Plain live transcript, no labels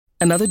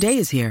Another day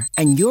is here,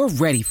 and you're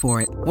ready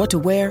for it. What to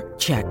wear?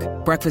 Check.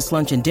 Breakfast,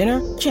 lunch, and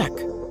dinner? Check.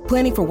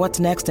 Planning for what's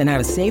next and how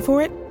to save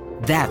for it?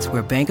 That's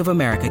where Bank of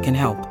America can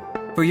help.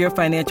 For your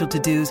financial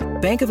to-dos,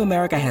 Bank of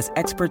America has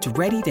experts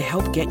ready to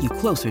help get you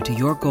closer to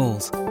your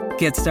goals.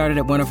 Get started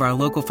at one of our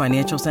local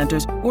financial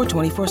centers or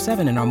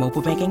 24/7 in our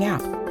mobile banking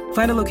app.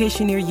 Find a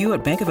location near you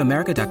at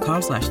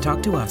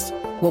bankofamerica.com/talktous.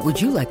 What would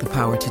you like the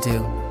power to do?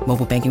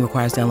 Mobile banking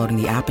requires downloading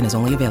the app and is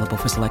only available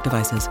for select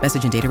devices.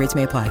 Message and data rates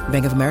may apply.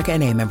 Bank of America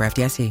N.A., member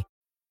FDIC.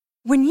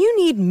 When you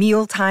need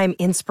mealtime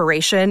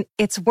inspiration,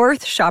 it's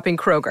worth shopping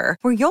Kroger,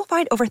 where you'll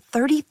find over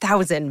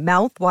 30,000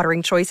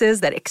 mouth-watering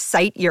choices that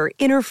excite your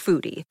inner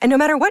foodie. And no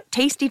matter what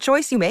tasty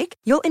choice you make,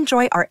 you'll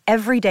enjoy our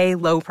everyday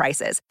low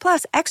prices,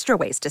 plus extra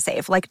ways to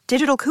save, like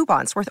digital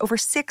coupons worth over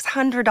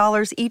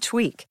 $600 each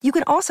week. You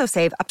can also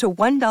save up to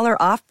 $1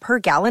 off per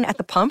gallon at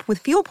the pump with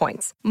fuel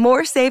points.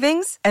 More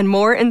savings and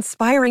more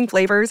inspiring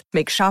flavors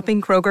make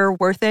shopping Kroger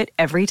worth it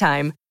every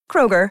time.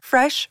 Kroger,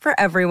 fresh for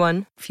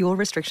everyone. Fuel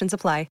restrictions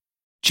apply.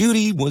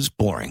 Judy was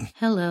boring.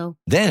 Hello.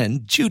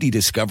 Then Judy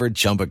discovered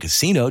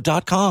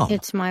ChumbaCasino.com.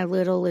 It's my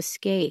little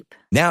escape.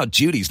 Now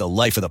Judy's the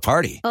life of the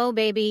party. Oh,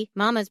 baby,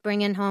 mama's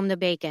bringing home the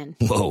bacon.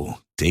 Whoa,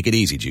 take it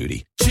easy,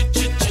 Judy.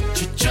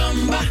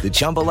 The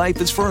Chumba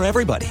life is for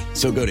everybody.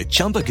 So go to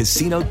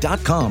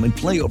ChumbaCasino.com and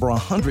play over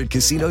 100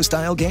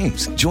 casino-style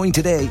games. Join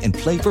today and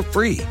play for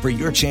free for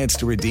your chance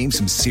to redeem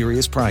some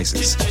serious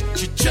prizes.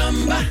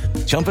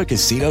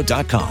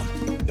 ChumbaCasino.com.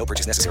 No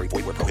purchase necessary.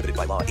 Void where prohibited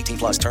by law. 18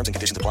 plus terms and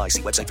conditions apply.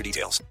 See website for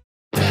details.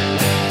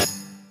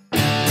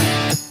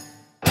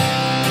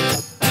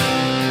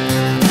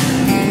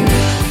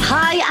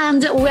 Hi,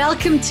 and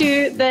welcome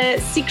to the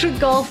Secret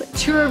Golf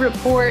Tour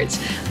Report.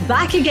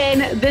 Back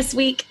again this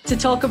week to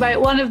talk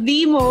about one of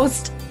the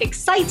most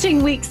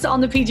exciting weeks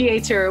on the PGA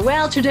Tour.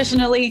 Well,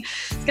 traditionally,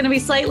 it's going to be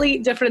slightly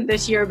different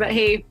this year, but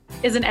hey,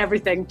 isn't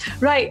everything.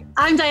 Right,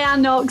 I'm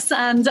Diane Knox,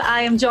 and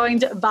I am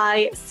joined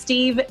by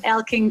Steve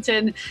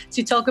Elkington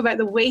to talk about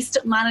the Waste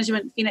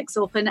Management Phoenix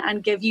Open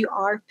and give you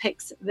our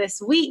picks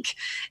this week.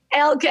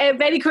 Elk,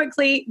 very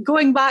quickly,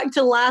 going back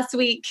to last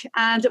week,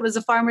 and it was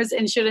a Farmers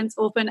Insurance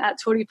Open at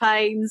Torrey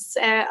Pines.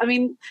 It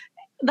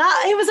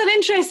was an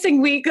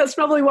interesting week. That's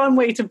probably one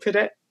way to put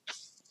it.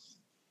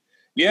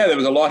 Yeah, there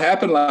was a lot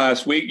happened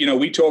last week. You know,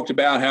 we talked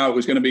about how it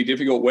was going to be a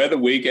difficult weather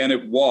week, and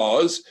it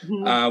was.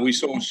 Mm-hmm. We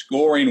saw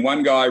scoring.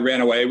 One guy ran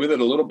away with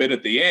it a little bit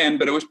at the end,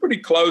 but it was pretty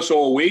close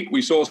all week.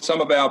 We saw some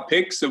of our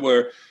picks that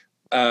were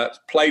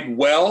played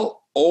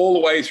well all the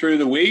way through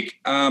the week.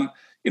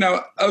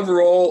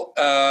 Overall,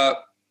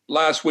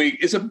 last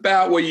week is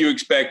about what you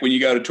expect when you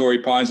go to Torrey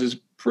Pines. It's a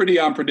pretty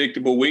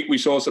unpredictable week. We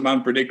saw some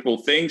unpredictable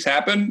things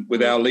happen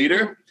with our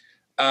leader.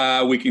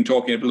 We can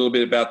talk a little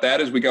bit about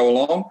that as we go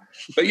along.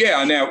 But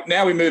yeah,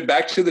 now we move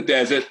back to the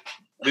desert.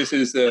 This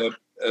is the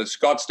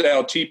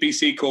Scottsdale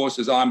TPC course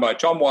designed by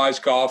Tom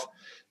Weiskopf.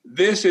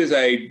 This is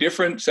a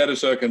different set of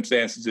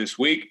circumstances this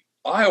week.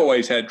 I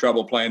always had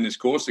trouble playing this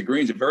course. The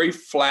greens are very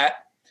flat,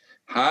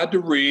 hard to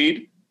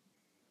read.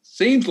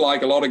 Seems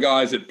like a lot of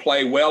guys that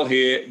play well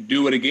here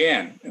do it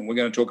again, and we're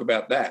going to talk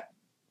about that.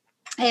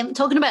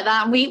 Talking about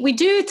that, we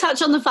do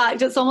touch on the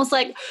fact it's almost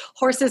like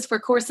horses for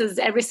courses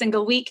every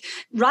single week.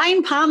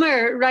 Ryan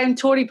Palmer around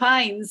Torrey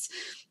Pines,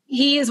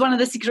 he is one of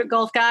the Secret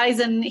Golf guys,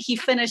 and he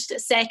finished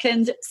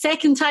second.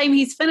 Second time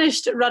he's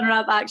finished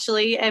runner-up,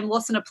 actually,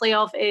 lost in a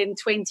playoff in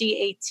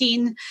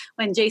 2018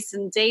 when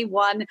Jason Day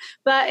won.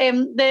 But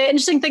the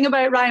interesting thing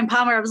about Ryan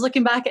Palmer, I was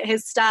looking back at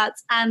his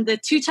stats, and the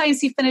two times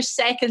he finished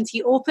second,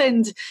 he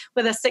opened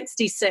with a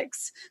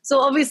 66. So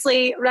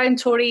obviously, around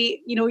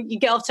Torrey, you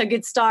get off to a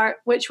good start,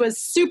 which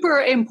was super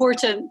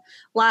important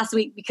last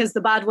week because the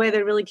bad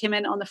weather really came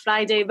in on the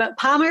Friday. But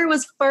Palmer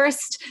was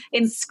first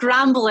in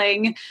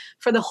scrambling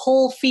for the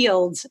whole field.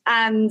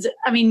 And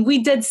I mean, we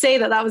did say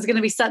that was going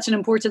to be such an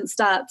important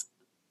stat.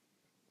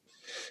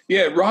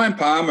 Yeah, Ryan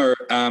Palmer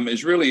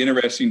is really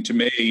interesting to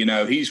me. You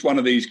know, he's one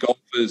of these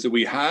golfers that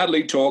we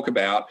hardly talk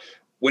about.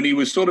 When he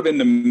was sort of in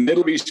the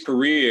middle of his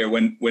career,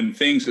 when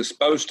things are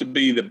supposed to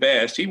be the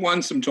best, he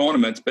won some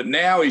tournaments, but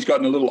now he's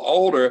gotten a little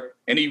older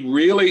and he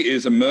really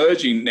is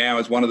emerging now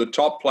as one of the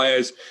top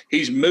players.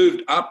 He's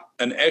moved up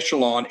an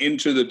echelon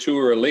into the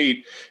Tour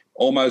Elite,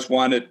 almost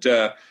won at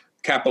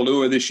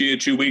Kapalua this year,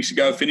 2 weeks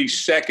ago,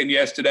 finished second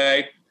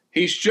yesterday.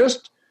 He's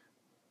just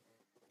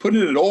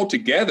putting it all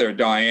together,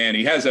 Diane.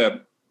 He has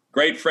a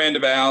great friend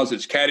of ours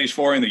that's caddies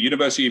for him, the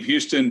University of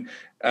Houston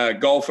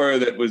golfer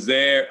that was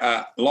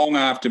there long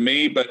after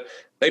me, but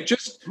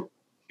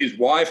his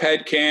wife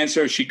had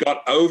cancer. She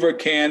got over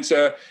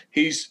cancer.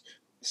 He's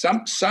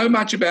so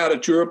much about a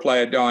tour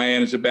player,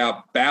 Diane, is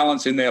about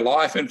balance in their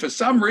life. And for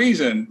some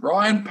reason,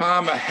 Ryan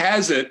Palmer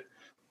has it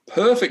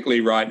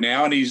perfectly right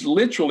now. And he's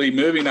literally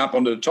moving up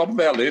onto the top of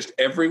our list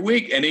every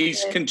week. And he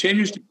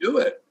continues to do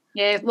it.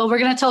 Yeah, well, we're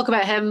going to talk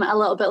about him a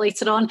little bit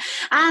later on.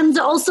 And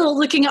also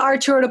looking at our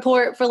tour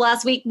report for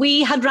last week,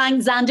 we had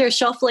ranked Xander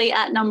Schauffele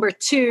at number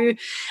 2.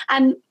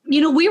 And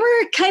we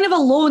were kind of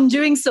alone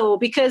doing so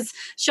because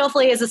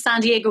Schauffele is a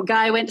San Diego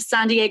guy, went to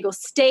San Diego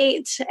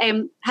State,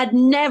 had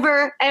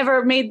never,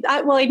 ever made,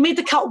 he'd made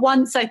the cut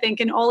once, I think,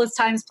 in all his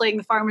times playing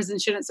the Farmers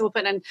Insurance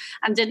Open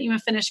and didn't even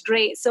finish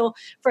great. So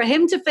for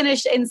him to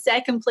finish in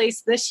second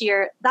place this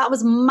year, that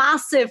was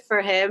massive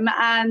for him.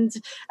 And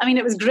I mean,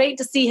 it was great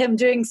to see him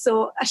doing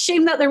so. A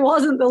shame that there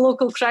wasn't the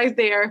local crowd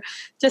there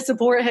to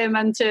support him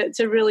and to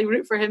really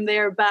root for him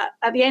there. But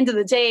at the end of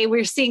the day,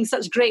 we're seeing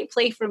such great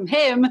play from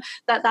him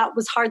that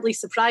was hardly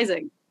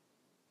surprising.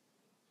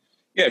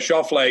 Yeah,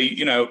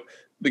 Schauffele,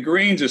 the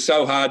greens are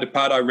so hard to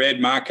putt. I read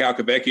Mark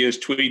Calcavecchia's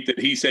tweet that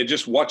he said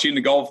just watching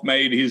the golf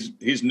made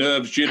his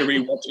nerves jittery,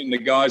 watching the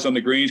guys on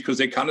the greens because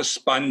they're kind of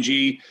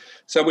spongy.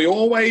 So we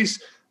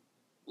always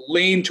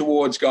lean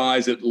towards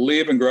guys that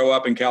live and grow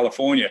up in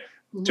California.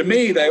 Mm-hmm. To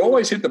me, they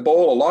always hit the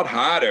ball a lot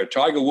harder.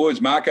 Tiger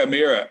Woods, Mark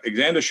O'Meara,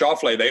 Alexander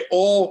Schauffele, they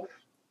all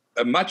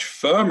are much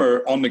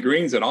firmer on the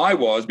greens than I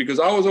was because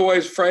I was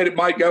always afraid it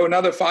might go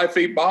another 5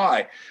 feet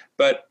by.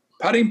 But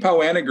putting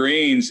Poa annua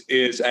greens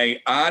is an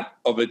art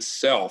of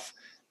itself.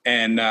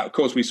 And, of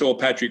course, we saw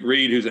Patrick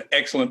Reed, who's an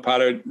excellent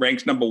putter,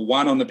 ranks number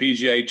 1 on the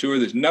PGA Tour.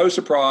 There's no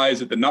surprise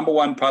that the number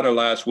 1 putter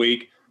last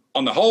week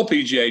on the whole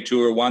PGA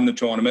Tour won the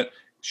tournament.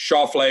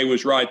 Schauffele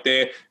was right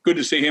there. Good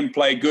to see him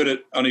play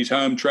good on his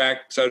home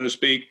track, so to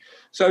speak.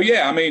 So,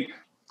 yeah, I mean,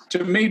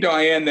 to me,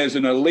 Diane, there's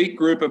an elite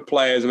group of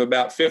players of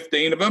about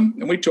 15 of them,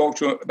 and we talk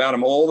about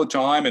them all the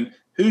time. And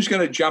who's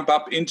going to jump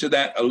up into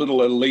that a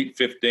little elite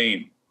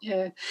 15?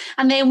 Yeah.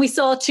 And then we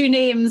saw 2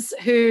 names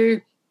who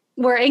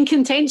were in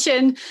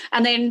contention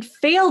and then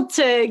failed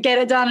to get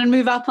it done and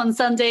move up on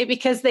Sunday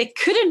because they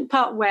couldn't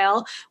putt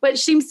well, which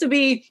seems to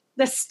be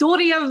the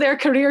story of their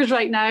careers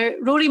right now.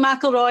 Rory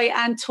McIlroy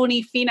and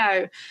Tony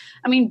Finau.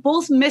 I mean,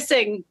 both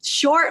missing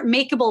short,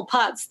 makeable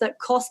putts that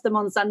cost them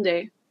on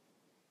Sunday.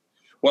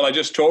 Well, I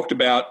just talked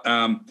about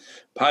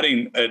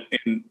putting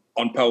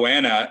on Poa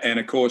annua, and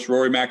of course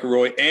Rory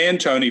McIlroy and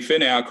Tony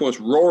Finau. Of course,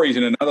 Rory's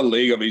in another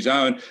league of his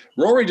own.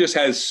 Rory just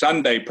has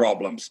Sunday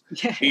problems.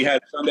 Yeah. He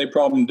had a Sunday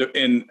problem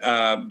in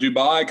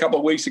Dubai a couple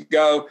of weeks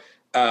ago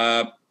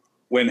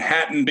when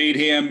Hatton beat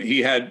him. He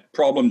had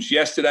problems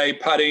yesterday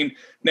putting.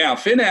 Now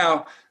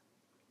Finau,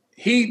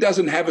 he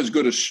doesn't have as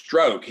good a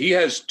stroke. He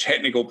has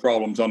technical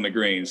problems on the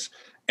greens.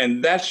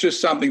 And that's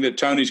just something that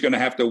Tony's going to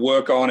have to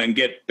work on and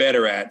get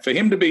better at. For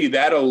him to be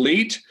that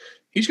elite,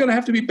 he's going to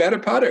have to be better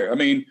putter. I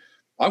mean,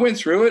 I went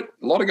through it.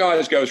 A lot of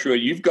guys go through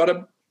it. You've got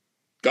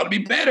to be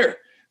better.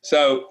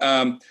 So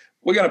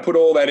we're going to put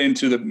all that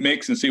into the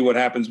mix and see what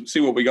happens, see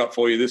what we got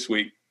for you this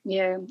week.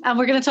 Yeah, and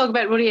we're going to talk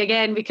about Rory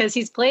again because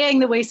he's playing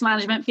the Waste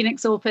Management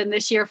Phoenix Open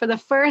this year for the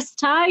first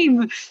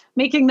time,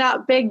 making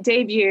that big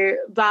debut.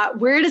 But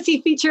where does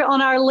he feature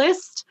on our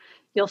list?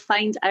 You'll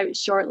find out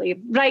shortly.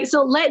 Right,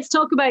 so let's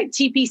talk about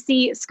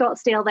TPC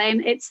Scottsdale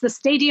then. It's the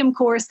stadium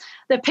course.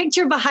 The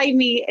picture behind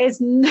me is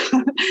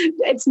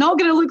it's not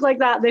going to look like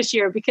that this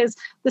year because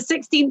the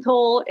 16th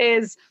hole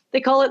is,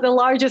 they call it the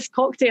largest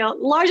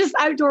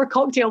outdoor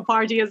cocktail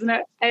party, isn't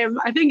it?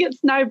 I think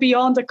it's now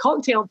beyond a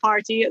cocktail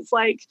party. It's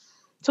like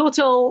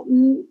total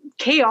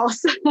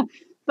chaos.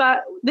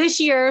 But this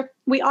year,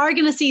 we are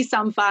going to see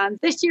some fans.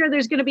 This year,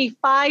 there's going to be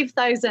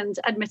 5,000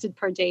 admitted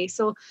per day.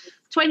 So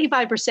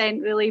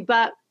 25% really.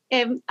 But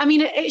I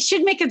mean, it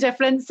should make a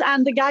difference.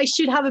 And the guys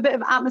should have a bit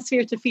of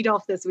atmosphere to feed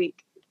off this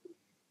week.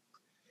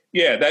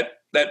 Yeah,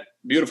 that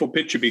beautiful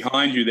picture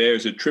behind you there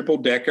is a triple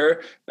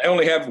decker. They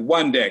only have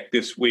one deck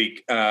this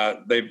week.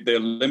 They're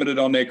limited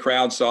on their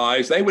crowd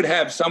size. They would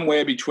have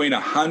somewhere between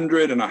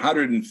 100 and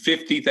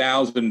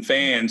 150,000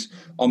 fans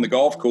on the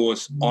golf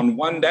course on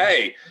one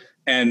day.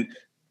 And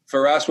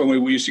for us, when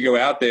we used to go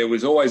out there, it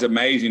was always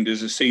amazing to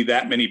see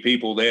that many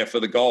people there for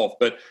the golf.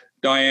 But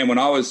Diane, when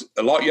I was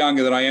a lot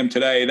younger than I am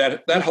today,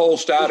 that hole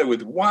started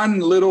with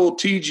one little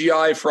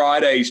TGI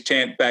Fridays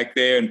tent back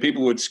there, and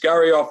people would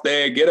scurry off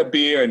there, get a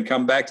beer, and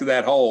come back to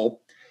that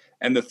hole.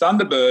 And the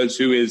Thunderbirds,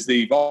 who is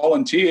the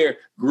volunteer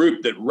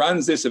group that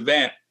runs this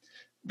event,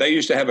 they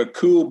used to have a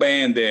cool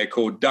band there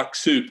called Duck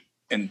Soup.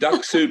 And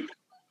Duck Soup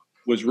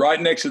was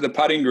right next to the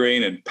putting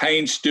green, and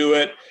Payne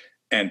Stewart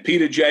and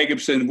Peter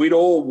Jacobson, we'd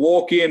all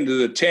walk into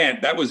the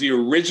tent. That was the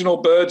original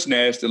Bird's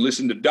Nest, and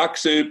listen to Duck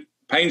Soup,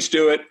 Payne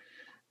Stewart,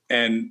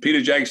 and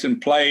Peter Jacobson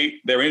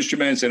play their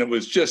instruments, and it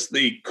was just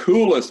the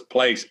coolest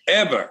place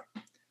ever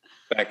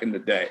back in the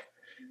day.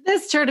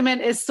 This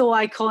tournament is so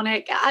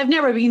iconic. I've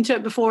never been to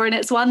it before, and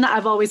it's one that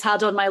I've always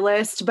had on my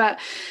list. But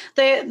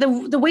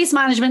the Waste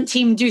Management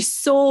team do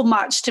so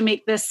much to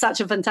make this such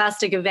a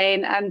fantastic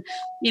event. And,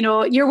 you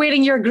know, you're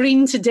wearing your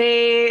green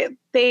today.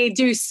 They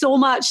do so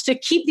much to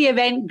keep the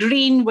event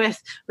green with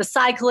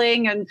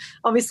recycling and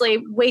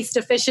obviously waste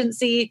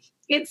efficiency.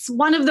 It's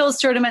one of those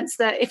tournaments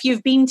that if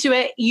you've been to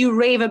it, you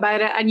rave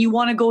about it and you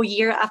want to go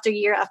year after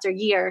year after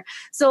year.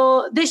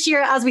 So this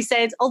year, as we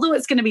said, although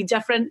it's going to be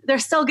different, they're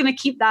still going to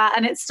keep that,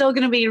 and it's still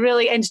going to be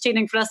really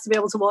entertaining for us to be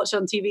able to watch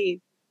on TV.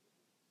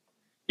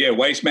 Yeah,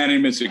 Waste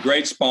Management's a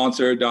great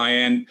sponsor,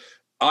 Diane.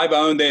 I've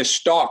owned their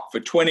stock for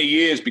 20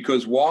 years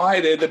because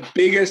why? They're the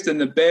biggest and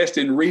the best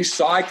in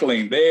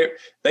recycling.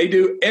 They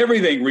do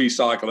everything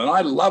recycle, and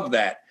I love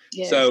that.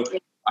 Yes. So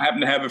I happen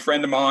to have a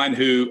friend of mine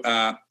who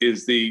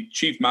is the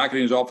chief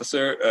marketing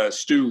officer,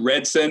 Stu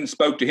Redson.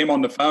 Spoke to him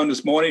on the phone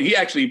this morning. He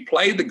actually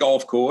played the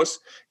golf course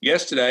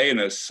yesterday in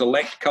a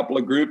select couple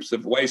of groups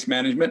of Waste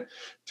Management.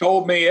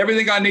 Told me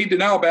everything I need to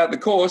know about the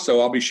course, so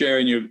I'll be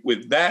sharing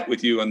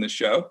with you on this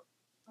show.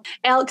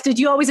 Elk, did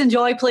you always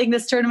enjoy playing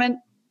this tournament?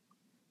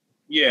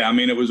 Yeah, I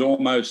mean, it was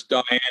almost,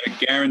 Diane,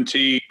 a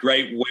guarantee,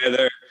 great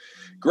weather,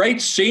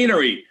 great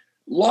scenery.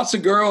 Lots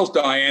of girls,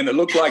 Diane, that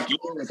looked like you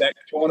at that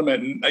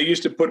tournament. And I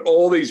used to put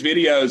all these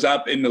videos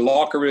up in the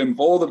locker room of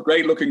all the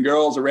great-looking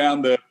girls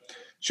around the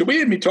 – should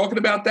we be talking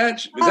about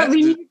that? Do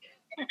you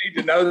need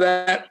to know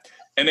that?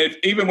 And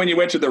even when you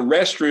went to the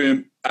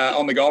restroom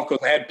on the golf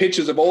course, I had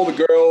pictures of all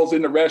the girls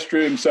in the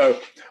restroom. So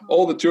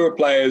all the tour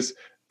players,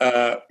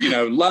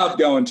 loved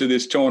going to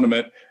this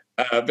tournament.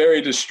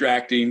 Very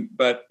distracting,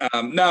 but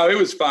no, it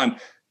was fun.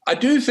 I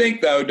do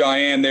think, though,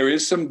 Diane, there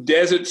is some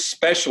desert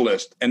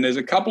specialists, and there's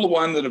a couple of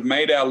ones that have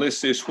made our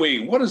list this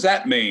week. What does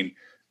that mean?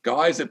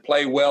 Guys that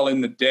play well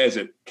in the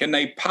desert. Can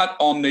they putt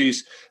on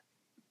these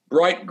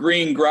bright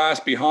green grass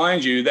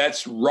behind you?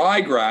 That's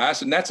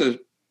ryegrass, and that's a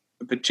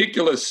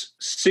particular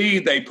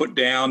seed they put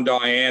down,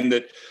 Diane,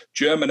 that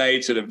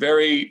germinates at a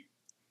very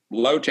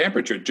low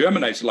temperature. It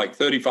germinates at like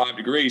 35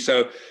 degrees,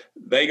 so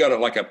they got it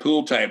like a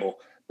pool table.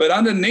 But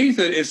underneath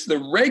it is the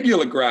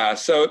regular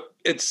grass. So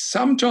it's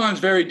sometimes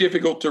very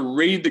difficult to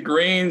read the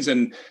greens,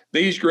 and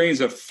these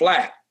greens are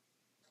flat.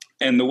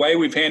 And the way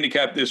we've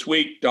handicapped this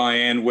week,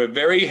 Diane, we're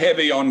very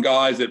heavy on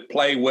guys that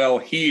play well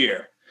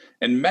here.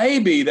 And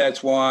maybe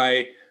that's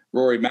why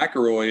Rory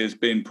McIlroy has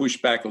been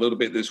pushed back a little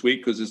bit this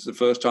week, because it's the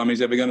first time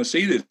he's ever going to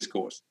see this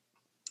course.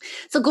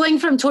 So going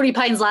from Torrey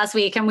Pines last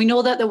week, and we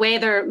know that the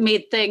weather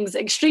made things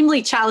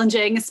extremely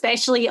challenging,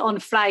 especially on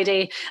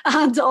Friday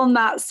and on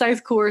that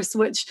south course,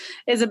 which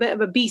is a bit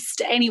of a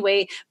beast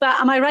anyway. But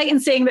am I right in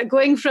saying that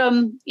going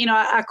from,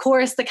 a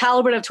course the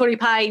caliber of Torrey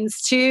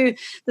Pines to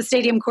the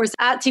stadium course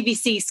at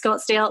TPC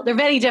Scottsdale, they're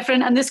very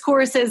different, and this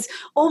course is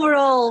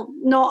overall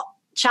not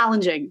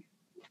challenging?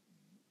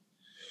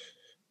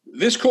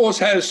 This course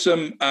has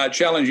some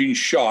challenging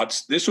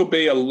shots. This will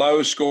be a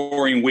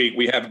low-scoring week.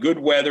 We have good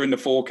weather in the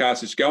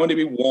forecast. It's going to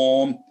be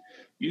warm.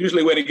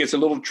 Usually when it gets a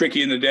little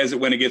tricky in the desert,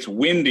 when it gets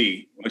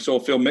windy. I saw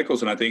Phil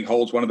Mickelson, I think,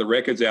 holds one of the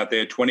records out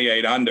there,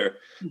 28 under.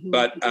 Mm-hmm.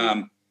 But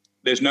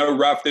there's no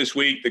rough this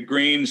week. The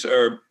greens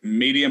are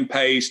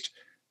medium-paced.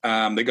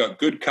 They got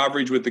good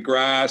coverage with the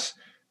grass.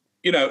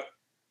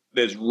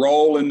 There's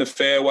roll in the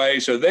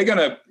fairway. So they're going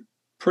to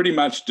pretty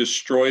much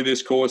destroy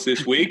this course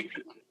this week.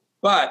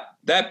 But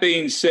that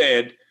being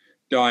said,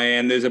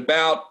 Diane, there's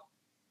about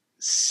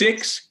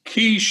 6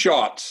 key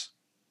shots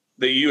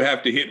that you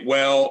have to hit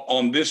well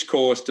on this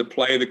course to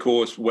play the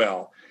course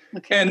well.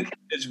 Okay. And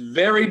it's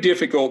very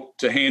difficult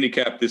to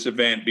handicap this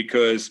event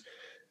because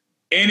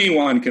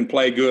anyone can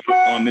play good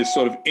on this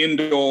sort of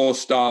indoor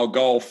style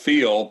golf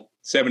feel,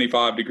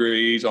 75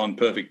 degrees on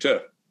perfect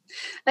turf.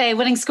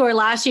 Winning score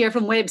last year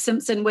from Webb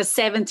Simpson was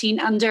 17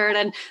 under,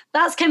 and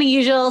that's kind of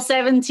usual.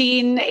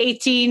 17,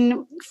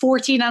 18,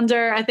 14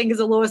 under, I think, is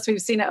the lowest we've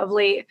seen it of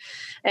late.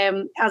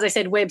 As I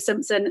said, Webb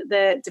Simpson,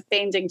 the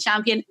defending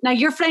champion. Now,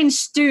 your friend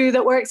Stu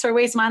that works for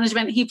Waste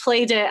Management, he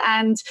played it,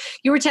 and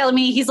you were telling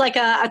me he's like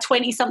a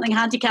 20-something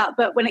handicap,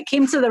 but when it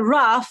came to the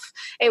rough,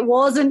 it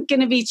wasn't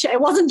going to be, it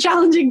wasn't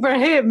challenging for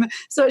him,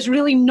 so it's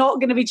really not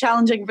going to be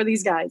challenging for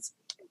these guys.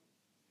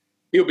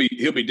 He'll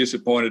be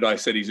disappointed I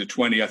said he's a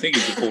 20. I think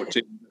he's a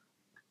 14.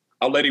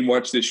 I'll let him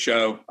watch this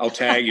show. I'll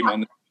tag him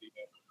on the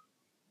video.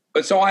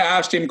 But so I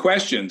asked him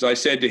questions. I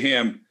said to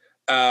him,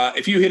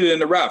 if you hit it in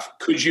the rough,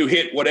 could you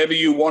hit whatever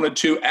you wanted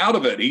to out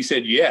of it? He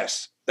said,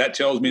 yes. That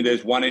tells me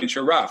there's 1 inch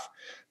of rough.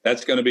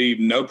 That's going to be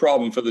no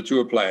problem for the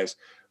tour players.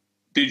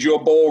 Did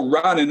your ball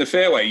run in the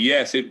fairway?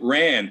 Yes, it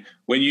ran.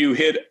 When you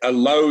hit a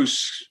low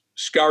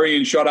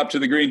scurrying shot up to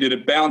the green, did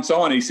it bounce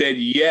on? He said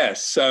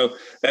yes. So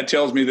that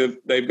tells me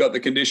that they've got the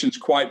conditions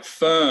quite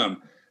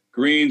firm.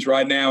 Greens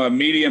right now are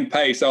medium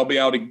pace. They'll be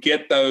able to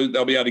get those.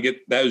 They'll be able to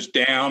get those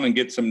down and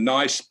get some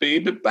nice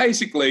speed. But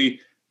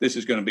basically, this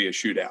is going to be a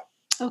shootout.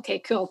 Okay,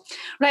 cool.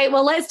 Right.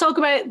 Well, let's talk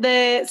about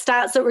the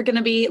stats that we're going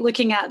to be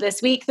looking at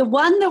this week. The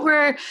one that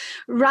we're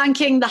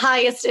ranking the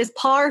highest is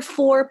par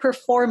 4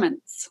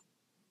 performance.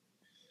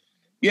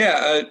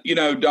 Yeah.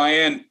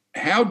 Diane,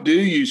 how do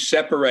you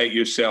separate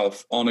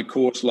yourself on a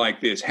course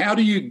like this? How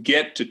do you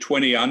get to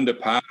 20 under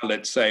par,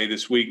 let's say,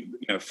 this week,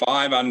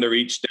 5 under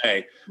each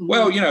day? Mm-hmm.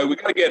 Well, we've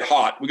got to get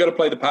hot. We've got to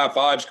play the par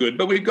 5s good,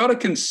 but we've got to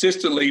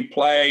consistently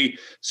play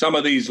some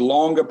of these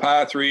longer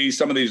par 3s,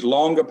 some of these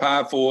longer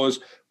par 4s,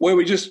 where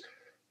we just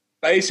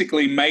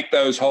basically make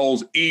those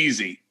holes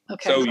easy.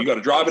 Okay. So you've got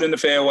to drive it in the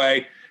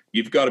fairway.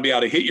 You've got to be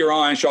able to hit your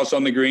iron shots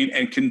on the green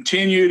and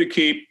continue to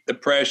keep the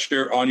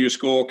pressure on your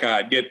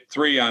scorecard. Get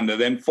 3 under,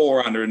 then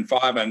 4 under, and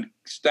 5 under.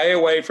 Stay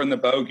away from the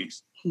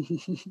bogeys.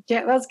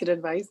 Yeah, that's good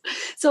advice.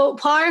 So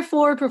par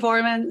 4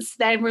 performance,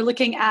 then we're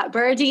looking at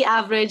birdie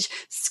average,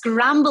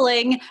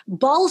 scrambling,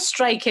 ball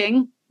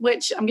striking,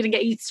 which I'm going to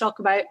get you to talk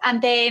about,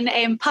 and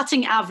then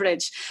putting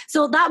average.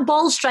 So that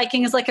ball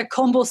striking is like a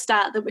combo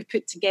stat that we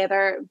put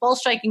together. Ball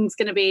striking is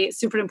going to be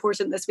super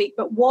important this week,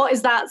 but what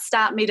is that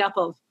stat made up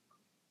of?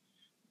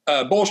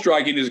 Ball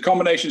striking is a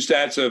combination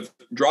stats of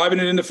driving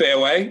it in the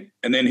fairway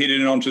and then hitting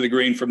it onto the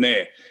green from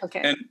there. Okay.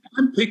 And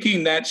I'm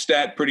picking that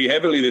stat pretty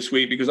heavily this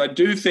week because I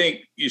do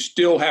think you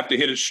still have to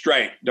hit it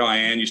straight,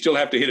 Diane. You still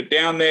have to hit it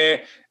down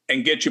there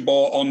and get your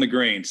ball on the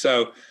green.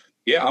 So,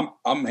 yeah,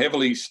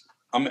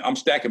 I'm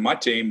stacking my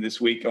team this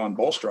week on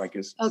ball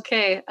strikers.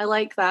 Okay, I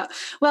like that.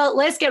 Well,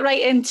 let's get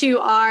right into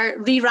our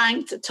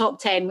re-ranked top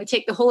 10. We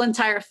take the whole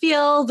entire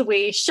field,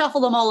 we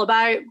shuffle them all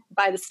about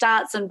by the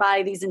stats and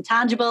by these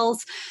intangibles.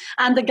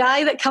 And the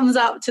guy that comes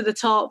up to the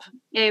top,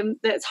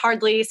 that's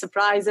hardly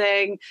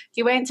surprising,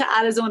 he went to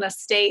Arizona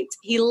State.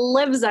 He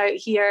lives out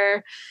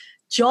here.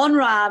 Jon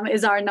Rahm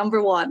is our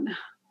number one.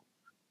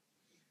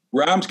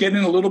 Rahm's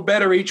getting a little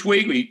better each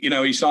week.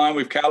 He signed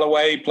with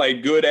Callaway,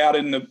 played good out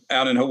in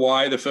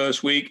Hawaii the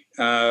first week.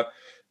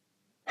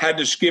 Had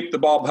to skip the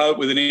Bob Hope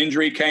with an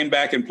injury, came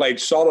back and played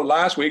solid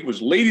last week,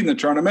 was leading the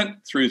tournament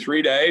through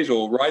 3 days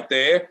or right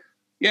there.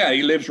 Yeah,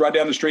 he lives right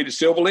down the street at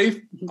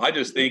Silverleaf. I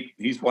just think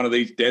he's one of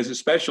these desert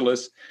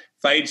specialists.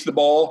 Fades the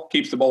ball,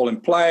 keeps the ball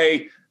in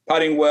play,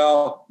 putting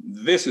well.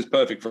 This is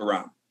perfect for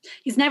Rahm.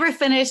 He's never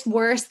finished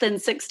worse than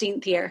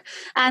 16th here.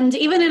 And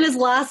even in his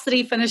last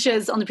 3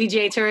 finishes on the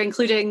PGA Tour,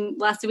 including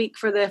last week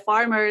for the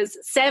Farmers,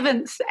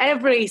 7th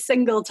every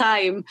single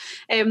time.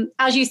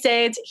 As you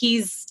said,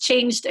 he's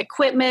changed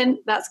equipment.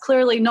 That's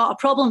clearly not a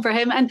problem for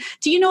him. And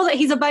do you know that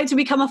he's about to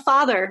become a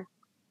father?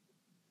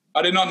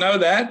 I did not know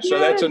that. So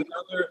Yeah.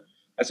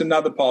 that's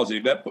another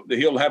positive. That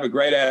he'll have a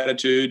great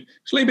attitude.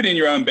 Sleeping in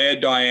your own bed,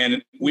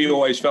 Diane, we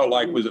always felt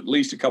like was at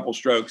least a couple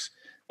strokes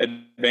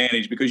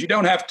advantage because you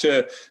don't have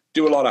to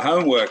do a lot of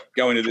homework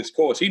going to this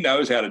course. He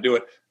knows how to do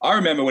it. I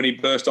remember when he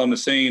burst on the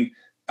scene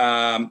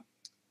at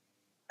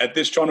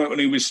this tournament when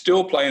he was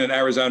still playing at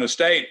Arizona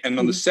State, and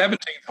on the 17th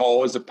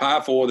hole is a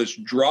par 4 that's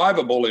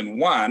drivable in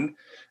 1,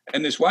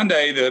 and this one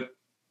day that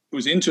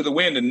was into the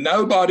wind and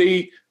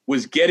nobody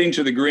was getting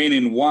to the green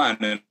in 1,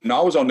 and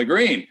I was on the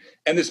green,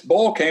 and this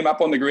ball came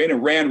up on the green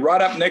and ran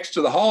right up next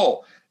to the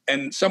hole,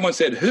 and someone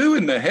said, "Who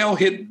in the hell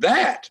hit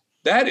that?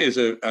 That is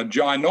a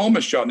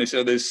ginormous shot." And they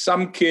said, "There's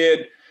some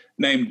kid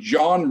named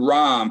Jon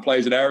Rahm,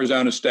 plays at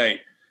Arizona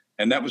State."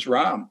 And that was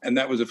Rahm. And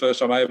that was the first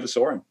time I ever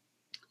saw him.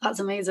 That's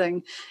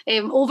amazing.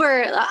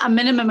 Over a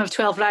minimum of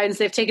 12 rounds,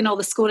 they've taken all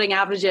the scoring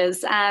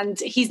averages, and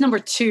he's number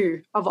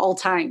 2 of all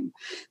time.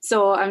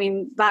 So, I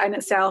mean, that in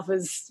itself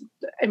is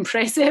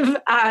impressive,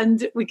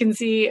 and we can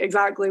see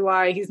exactly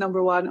why he's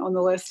number 1 on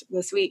the list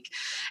this week.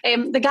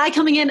 The guy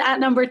coming in at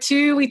number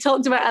 2, we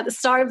talked about at the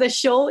start of the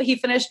show, he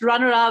finished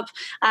runner-up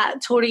at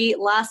Torrey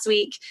last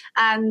week,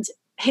 and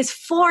his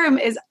form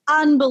is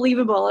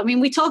unbelievable. I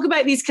mean, we talk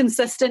about these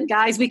consistent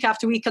guys week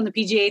after week on the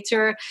PGA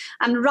Tour,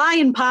 and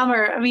Ryan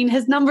Palmer, I mean,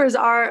 his numbers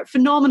are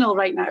phenomenal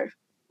right now.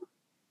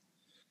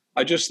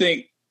 I just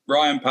think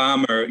Ryan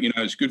Palmer,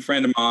 is a good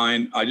friend of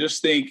mine. I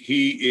just think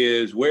he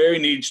is where he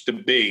needs to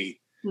be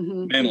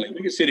mentally.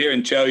 We can sit here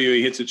and tell you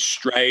he hits it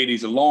straight.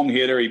 He's a long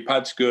hitter. He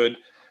putts good.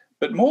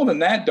 But more than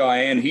that,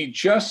 Diane, he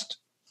just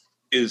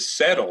is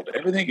settled.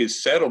 Everything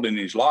is settled in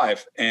his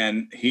life,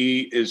 and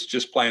he is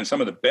just playing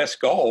some of the best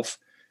golf.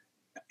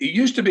 He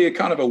used to be a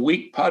kind of a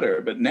weak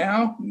putter, but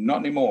now not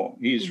anymore.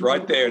 He's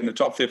right there in the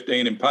top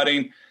 15 in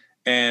putting,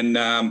 and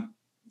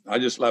I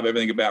just love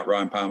everything about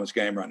Ryan Palmer's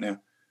game right now.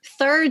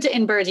 3rd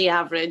in birdie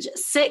average,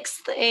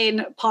 6th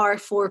in par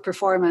 4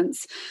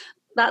 performance.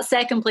 That's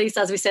second place,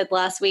 as we said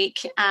last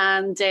week,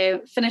 and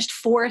finished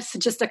 4th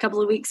just a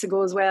couple of weeks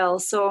ago as well.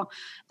 So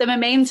the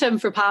momentum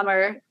for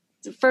Palmer,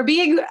 for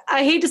being,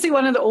 I hate to say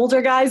one of the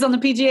older guys on the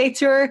PGA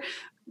Tour,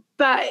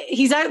 but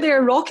he's out there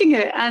rocking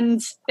it,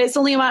 and it's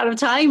only a matter of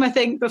time, I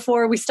think,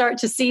 before we start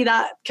to see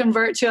that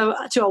convert to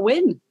a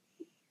win.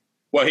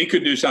 Well, he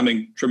could do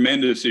something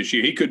tremendous this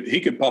year. He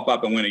could pop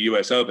up and win a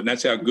U.S. Open.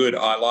 That's how good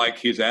I like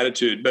his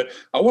attitude. But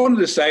I wanted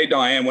to say,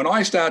 Diane, when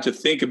I start to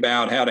think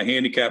about how to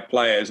handicap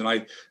players, and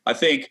I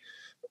think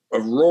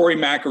of Rory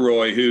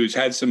McIlroy, who's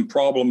had some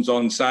problems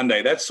on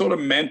Sunday, that's sort of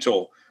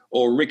mental,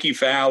 or Ricky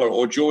Fowler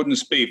or Jordan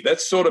Spieth,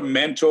 that's sort of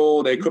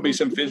mental. There could be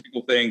some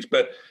physical things,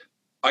 but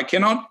I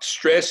cannot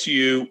stress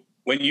you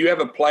when you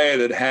have a player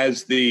that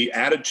has the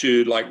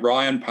attitude like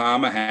Ryan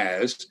Palmer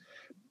has,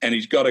 and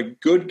he's got a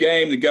good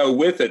game to go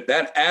with it,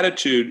 that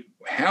attitude,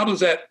 how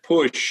does that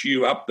push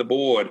you up the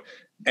board?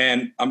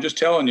 And I'm just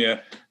telling you,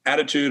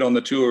 attitude on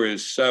the tour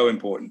is so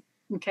important.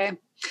 Okay.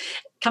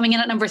 Coming in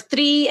at number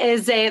 3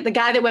 is the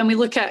guy that when we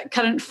look at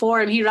current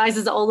form, he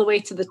rises all the way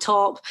to the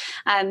top.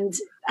 And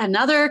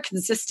another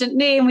consistent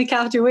name week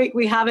after week,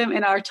 we have him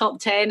in our top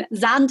 10,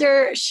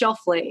 Xander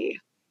Schauffele.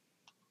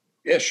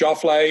 Yeah,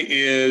 Schauffele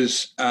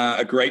is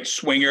a great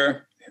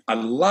swinger. I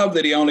love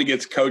that he only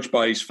gets coached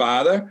by his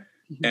father,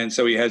 and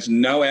so he has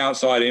no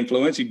outside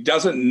influence. He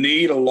doesn't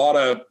need a lot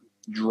of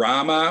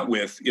drama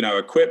with,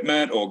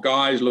 equipment or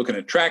guys looking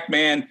at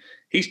TrackMan.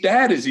 His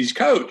dad is his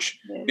coach.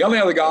 Yeah. The only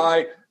other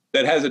guy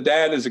that has a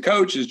dad as a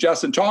coach is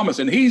Justin Thomas,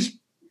 and he's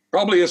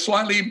probably a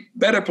slightly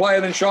better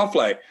player than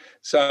Schauffele.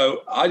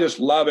 So I just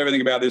love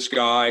everything about this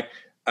guy.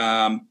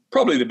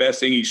 Probably the best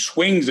thing, he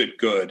swings it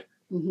good,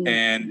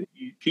 and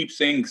he keeps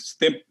things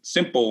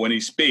simple when he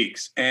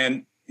speaks,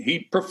 and he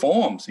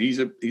performs. He's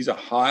a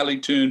highly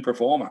tuned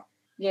performer.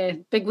 Yeah,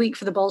 big week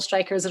for the ball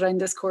strikers around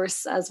this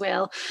course as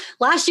well.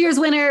 Last year's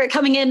winner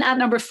coming in at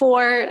number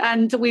 4,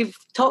 and we've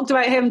talked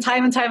about him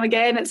time and time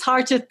again. It's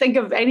hard to think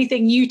of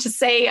anything new to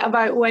say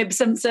about Webb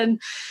Simpson.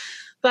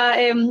 But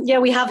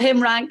we have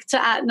him ranked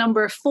at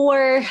number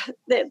 4.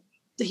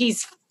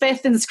 He's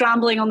 5th in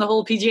scrambling on the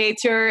whole PGA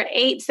Tour,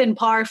 8th in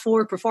par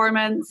 4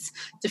 performance,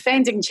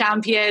 defending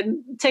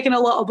champion, ticking a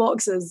lot of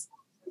boxes.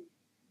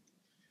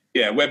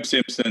 Yeah, Webb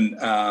Simpson,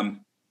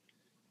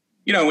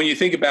 when you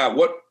think about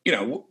what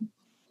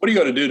do you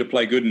got to do to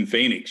play good in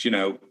Phoenix?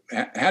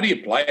 How do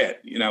you play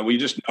it? We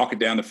just knock it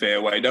down the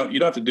fairway. You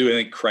don't have to do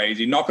anything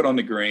crazy. Knock it on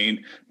the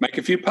green, make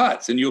a few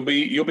putts, and you'll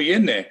be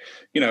in there.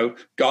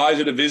 Guys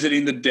that are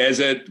visiting the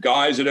desert,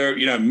 guys that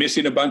are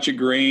missing a bunch of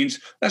greens.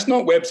 That's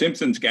not Webb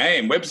Simpson's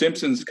game. Webb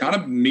Simpson's kind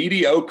of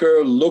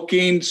mediocre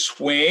looking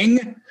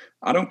swing.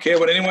 I don't care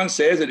what anyone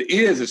says. It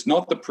is. It's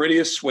not the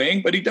prettiest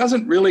swing, but he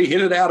doesn't really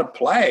hit it out of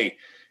play.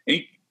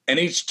 And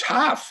he's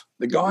tough.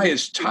 The guy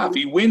is tough.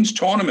 He wins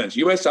tournaments,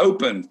 U.S.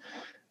 Open,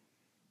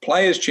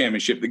 Players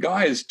Championship. The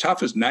guy is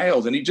tough as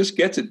nails, and he just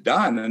gets it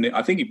done. And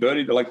I think he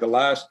birdied the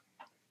last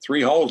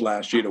 3 holes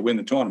last year to win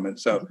the tournament.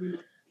 So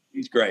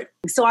he's great.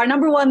 So our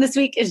number 1 this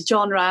week is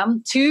Jon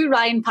Rahm, 2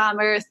 Ryan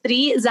Palmer,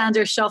 3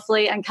 Xander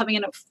Schauffele, and coming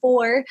in at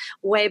 4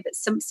 Webb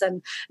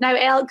Simpson. Now,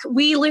 Elk,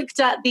 we looked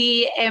at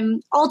the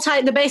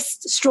all-time, the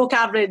best stroke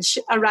average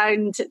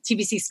around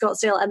TPC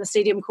Scottsdale and the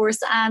Stadium course,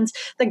 and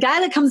the guy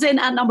that comes in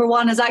at number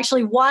 1 has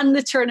actually won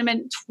the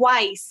tournament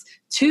twice,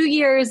 2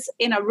 years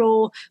in a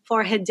row,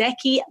 for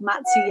Hideki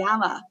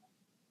Matsuyama.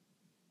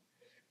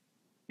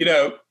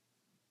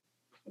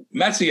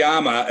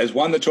 Matsuyama has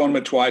won the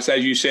tournament twice,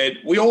 as you said.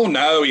 We all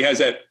know he has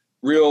that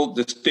real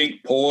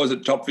distinct pause at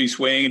the top of his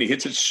swing, and he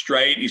hits it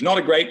straight. He's not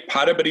a great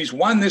putter, but he's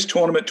won this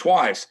tournament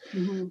twice.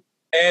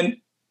 And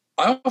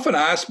I often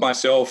ask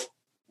myself,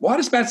 why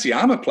does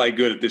Matsuyama play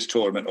good at this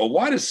tournament? Or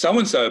why does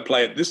so-and-so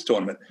play at this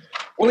tournament?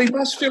 Well, he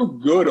must feel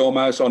good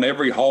almost on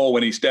every hole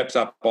when he steps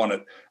up on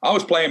it. I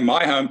was playing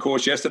my home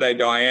course yesterday,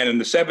 Diane, and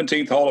the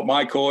 17th hole at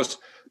my course,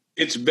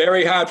 it's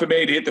very hard for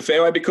me to hit the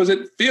fairway because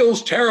it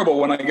feels terrible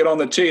when I get on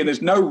the tee, and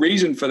there's no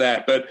reason for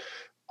that. But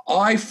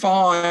I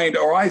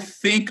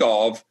think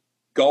of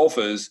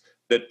golfers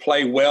that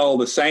play well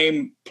the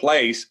same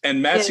place,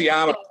 and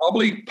Matsuyama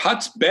probably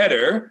putts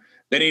better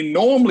than he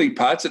normally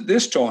putts at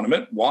this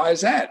tournament. Why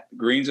is that?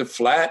 Greens are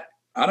flat.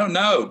 I don't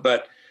know,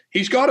 but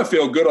he's got to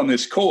feel good on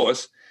this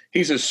course.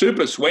 He's a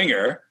super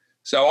swinger.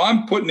 So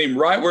I'm putting him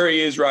right where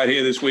he is right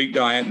here this week,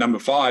 Diane, number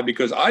 5,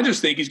 because I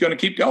just think he's going to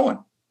keep going.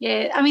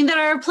 Yeah, I mean, there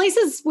are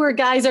places where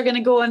guys are going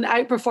to go and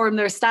outperform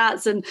their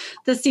stats, and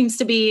this seems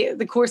to be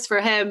the course for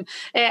him.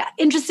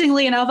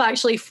 Interestingly enough,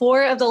 actually,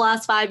 4 of the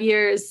last 5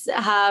 years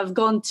have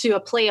gone to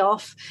a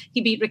playoff. He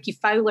beat Ricky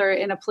Fowler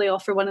in a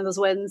playoff for one of those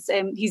wins.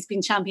 He's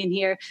been champion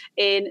here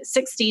in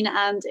 16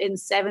 and in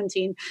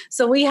 17.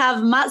 So we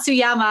have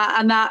Matsuyama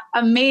and that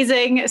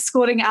amazing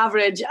scoring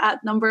average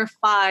at number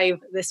 5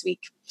 this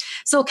week.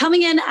 So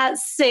coming in at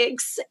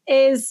 6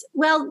 is,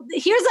 well,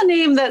 here's a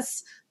name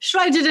that's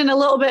shrouded in a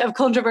little bit of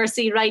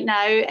controversy right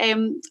now.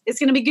 It's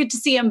going to be good to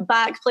see him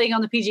back playing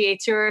on the PGA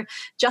Tour.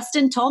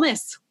 Justin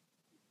Thomas.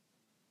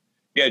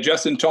 Yeah,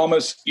 Justin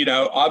Thomas,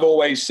 I've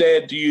always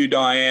said to you,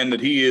 Diane, that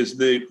he is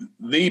the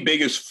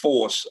biggest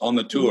force on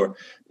the tour.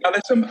 Now,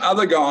 there's some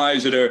other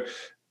guys that are,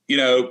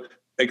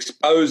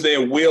 expose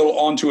their will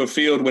onto a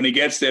field when he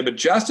gets there, but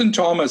Justin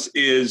Thomas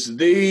is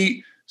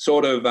the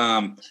sort of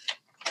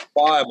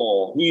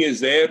fireball. He is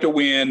there to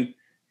win.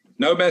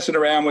 No messing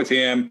around with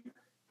him.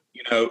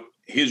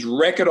 His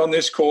record on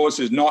this course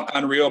is not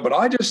unreal, but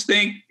I just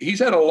think he's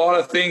had a lot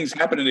of things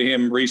happening to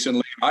him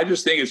recently. I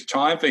just think it's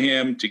time for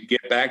him to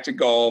get back to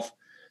golf,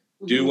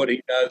 do what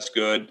he does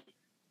good,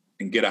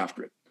 and get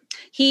after it.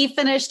 He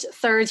finished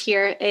 3rd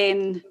here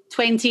in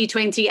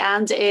 2020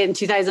 and in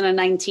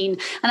 2019.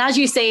 And as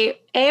you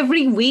say,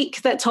 every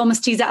week that Thomas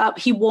tees it up,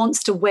 he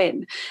wants to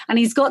win. And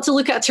he's got to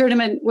look at a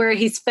tournament where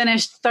he's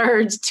finished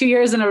 3rd 2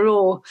 years in a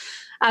row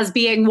as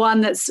being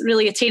one that's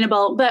really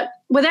attainable. But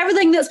with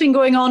everything that's been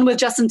going on with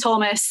Justin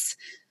Thomas,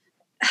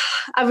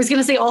 I was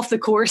going to say off the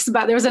course,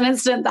 but there was an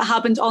incident that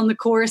happened on the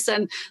course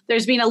and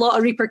there's been a lot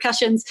of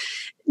repercussions.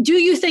 Do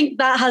you think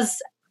that has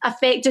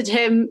affected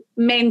him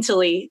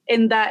mentally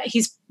in that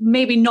he's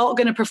maybe not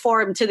going to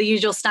perform to the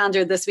usual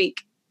standard this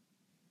week?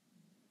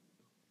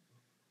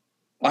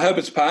 I hope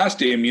it's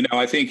past him.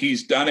 I think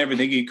he's done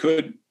everything he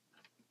could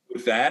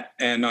with that.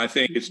 And I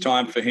think it's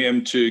time for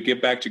him to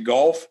get back to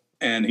golf.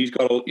 And he's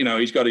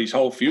got his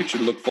whole future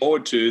to look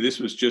forward to. This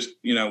was just,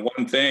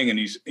 one thing, and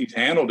he's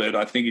handled it.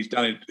 I think he's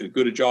done as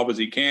good a job as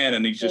he can,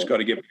 and he's just got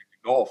to get back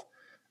to golf.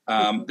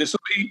 This will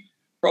be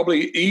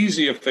probably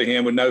easier for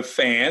him with no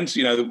fans.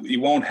 You know, he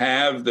won't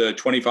have the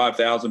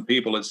 25,000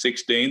 people at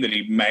 16 that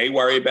he may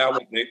worry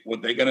about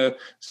what they're going to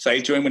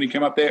say to him when he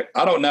come up there.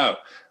 I don't know.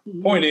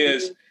 Point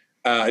is,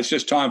 it's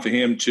just time for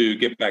him to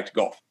get back to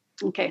golf.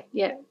 Okay,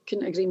 yeah,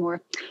 couldn't agree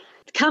more.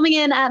 Coming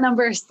in at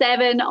number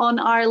 7 on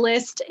our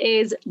list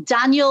is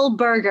Daniel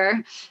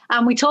Berger.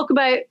 And we talk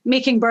about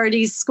making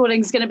birdies. Scoring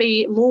is going to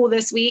be low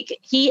this week.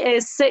 He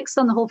is 6th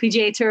on the whole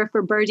PGA Tour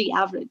for birdie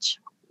average.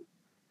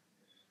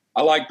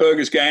 I like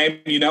Berger's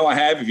game. You know I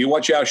have. If you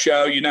watch our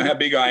show, you know how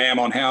big I am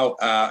on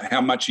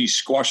how much he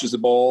squashes the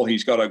ball.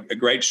 He's got a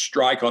great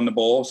strike on the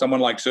ball. Someone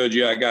like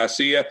Sergio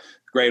Garcia,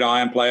 great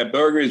iron player.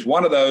 Berger is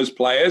one of those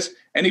players,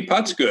 and he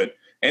putts good,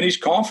 and he's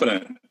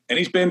confident, and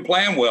he's been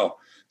playing well.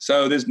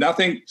 So there's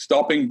nothing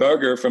stopping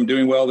Berger from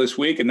doing well this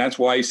week, and that's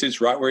why he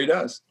sits right where he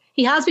does.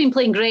 He has been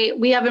playing great.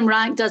 We have him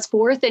ranked as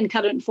 4th in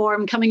current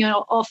form, coming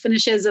off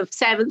finishes of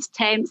 7th,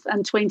 10th,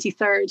 and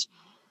 23rd.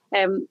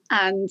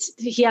 And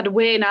he had a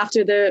win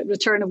after the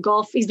return of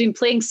golf. He's been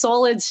playing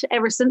solid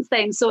ever since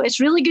then. So it's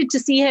really good to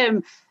see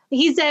him.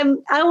 He's I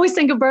always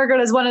think of Berger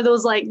as one of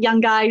those like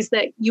young guys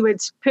that you would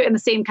put in the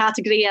same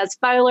category as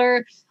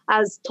Fowler,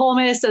 as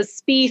Thomas, as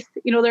Spieth.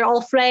 You know, they're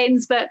all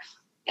friends, but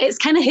it's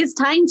kind of his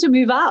time to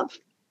move up.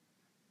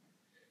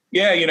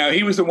 Yeah, you know,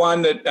 he was the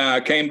one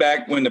that came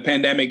back when the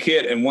pandemic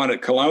hit and won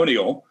at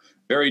Colonial.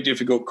 Very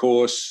difficult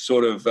course,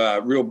 sort of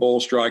real ball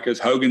strikers.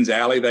 Hogan's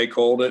Alley, they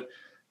called it.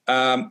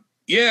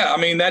 Yeah, I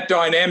mean, that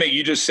dynamic,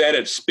 you just said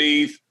it,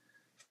 Spieth,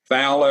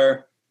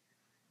 Fowler,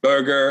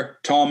 Berger,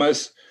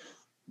 Thomas,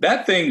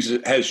 that thing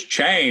has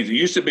changed. It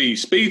used to be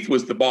Spieth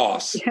was the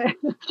boss.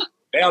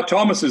 Now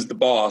Thomas is the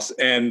boss.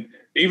 And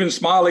even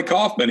Smiley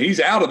Kaufman, he's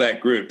out of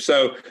that group.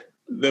 So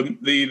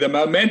the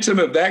momentum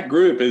of that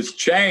group has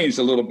changed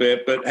a little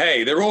bit. But,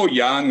 hey, they're all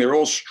young. They're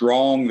all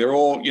strong. They're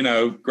all, you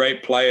know,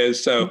 great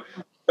players. So,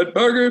 but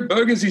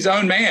Berger's his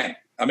own man.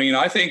 I mean,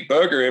 I think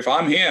Berger, if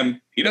I'm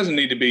him, he doesn't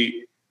need to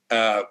be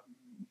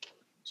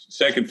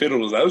second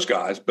fiddle to those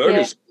guys.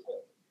 Berger's. Yeah.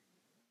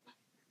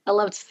 I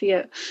love to see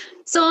it.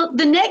 So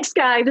the next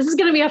guy, this is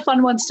going to be a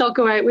fun one to talk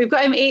about. We've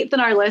got him 8th on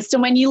our list.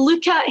 And when you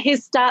look at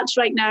his stats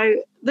right now,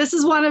 this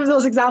is one of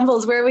those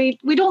examples where we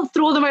don't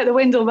throw them out the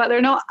window, but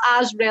they're not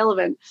as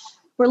relevant.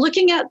 We're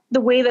looking at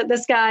the way that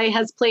this guy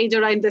has played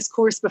around this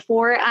course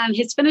before, and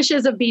his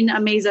finishes have been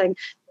amazing.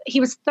 He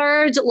was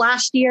 3rd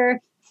last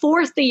year,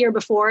 4th the year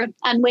before.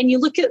 And when you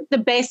look at the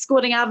best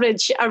scoring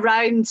average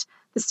around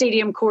the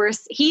stadium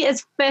course, he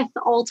is 5th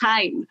all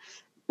time.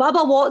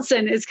 Bubba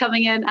Watson is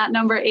coming in at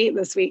number 8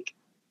 this week.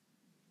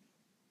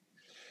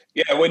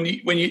 Yeah, when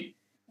you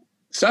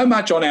so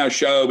much on our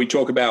show, we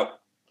talk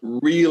about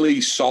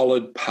really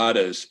solid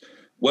putters.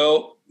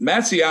 Well,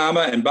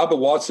 Matsuyama and Bubba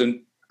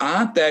Watson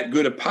aren't that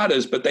good at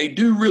putters, but they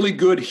do really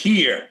good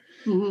here.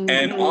 Mm-hmm.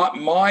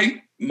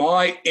 And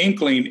my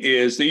inkling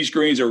is these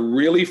greens are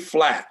really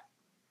flat,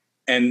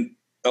 and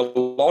a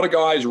lot of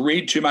guys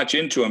read too much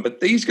into them,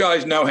 but these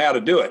guys know how to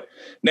do it.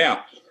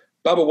 Now,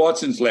 Bubba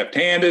Watson's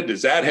left-handed.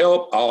 Does that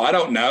help? Oh, I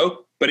don't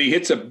know. But he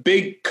hits a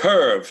big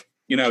curve.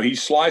 You know, he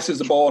slices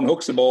the ball and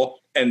hooks the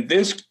ball. And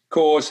this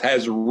course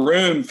has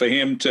room for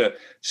him to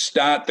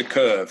start the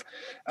curve.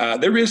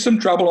 There is some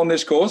trouble on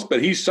this course,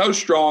 but he's so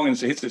strong and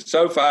hits it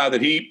so far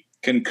that he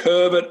can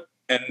curve it.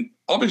 And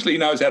obviously he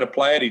knows how to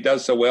play it. He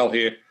does so well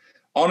here.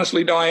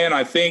 Honestly, Diane,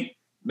 I think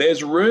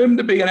there's room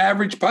to be an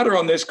average putter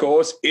on this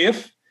course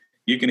if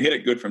you can hit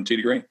it good from tee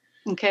to green.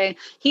 Okay.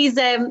 He's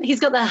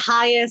got the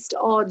highest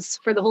odds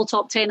for the whole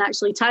top 10,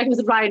 actually, tied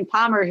with Ryan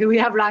Palmer, who we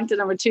have ranked at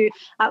number 2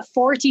 at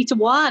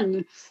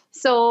 40-1.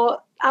 So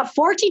at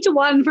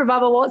 40-1 for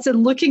Bubba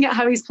Watson, looking at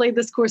how he's played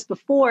this course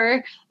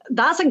before,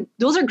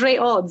 those are great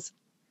odds.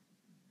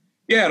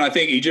 Yeah, and I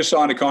think he just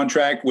signed a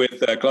contract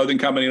with a clothing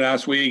company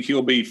last week.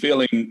 He'll be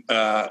feeling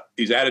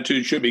his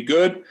attitude should be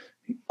good.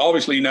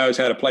 Obviously, he knows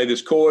how to play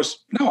this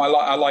course. No,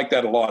 I like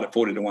that a lot at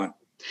 40-1.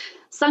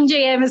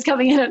 Sungjae Im is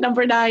coming in at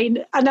number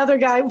 9. Another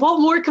guy. What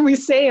more can we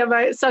say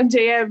about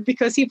Sungjae Im?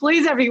 Because he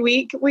plays every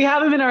week. We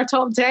have him in our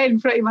top 10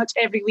 pretty much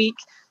every week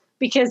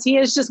because he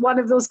is just one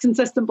of those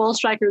consistent ball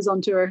strikers on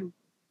tour.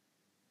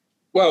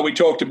 Well, we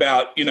talked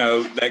about,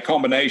 that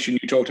combination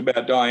you talked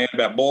about, Diane,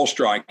 about ball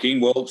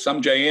striking. Well,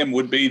 Sungjae Im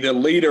would be the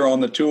leader on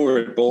the tour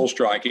at ball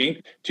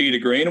striking, tee to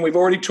green. And we've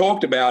already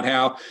talked about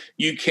how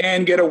you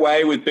can get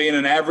away with being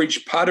an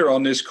average putter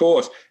on this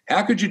course.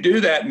 How could you do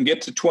that and get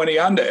to 20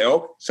 under,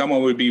 Elk?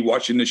 Someone would be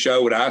watching the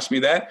show would ask me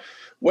that.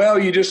 Well,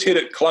 you just hit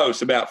it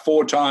close about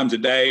 4 times a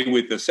day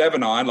with the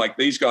 7-iron like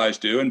these guys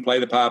do and play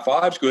the par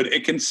 5s good.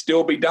 It can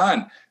still be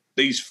done.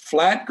 These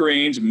flat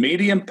greens,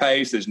 medium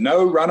pace, there's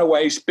no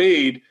runaway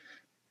speed.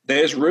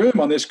 There's room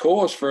on this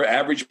course for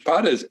average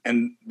putters,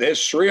 and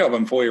there's 3 of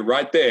them for you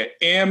right there.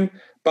 Im,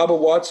 Bubba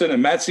Watson,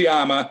 and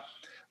Matsuyama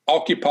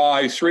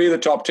occupy 3 of the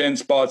top 10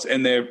 spots,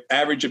 and they're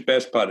average at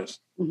best putters.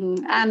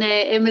 Mm-hmm. And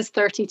Im is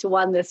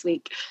 30-1 this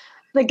week.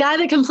 The guy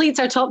that completes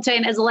our top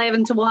 10 is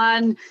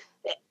 11-1.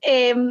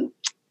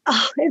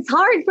 It's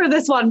hard for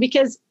this one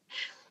because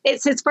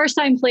it's his first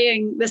time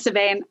playing this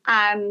event,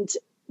 and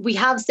we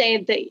have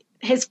said that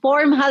his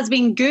form has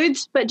been good,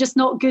 but just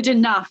not good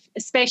enough,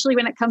 especially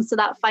when it comes to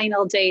that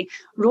final day.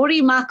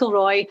 Rory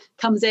McIlroy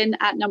comes in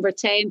at number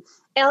 10.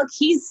 Elk,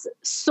 he's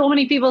so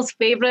many people's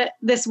favourite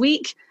this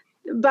week,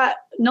 but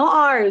not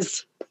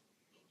ours.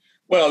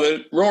 Well,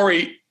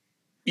 Rory,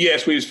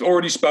 yes, we've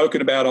already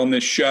spoken about on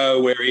this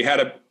show where he had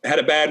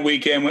a bad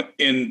weekend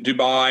in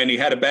Dubai and he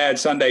had a bad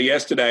Sunday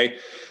yesterday.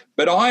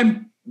 But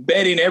I'm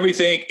betting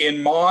everything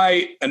in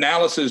my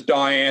analysis,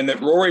 Diane,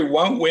 that Rory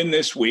won't win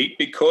this week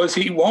because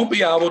he won't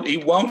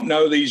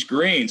know these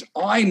greens.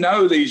 I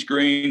know these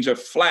greens are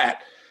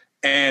flat,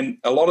 and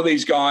a lot of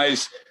these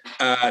guys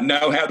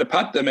know how to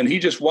putt them, and he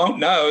just won't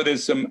know.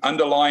 There's some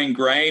underlying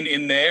grain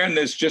in there, and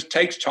this just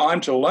takes time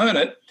to learn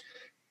it.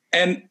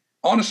 And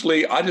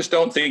honestly, I just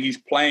don't think he's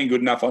playing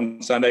good enough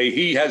on Sunday.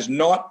 He has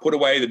not put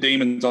away the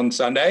demons on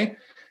Sunday,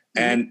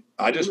 and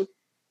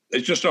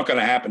it's just not going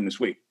to happen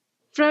this week.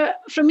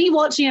 From me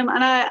watching him,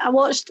 and I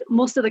watched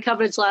most of the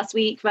coverage last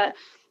week, but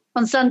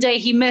on Sunday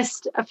he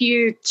missed a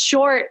few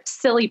short,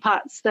 silly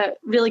putts that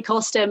really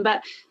cost him.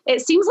 But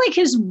it seems like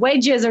his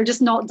wedges are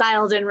just not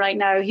dialed in right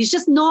now. He's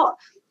just not,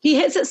 he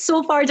hits it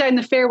so far down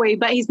the fairway,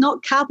 but he's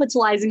not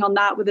capitalizing on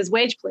that with his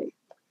wedge play.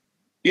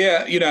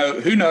 Yeah,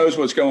 who knows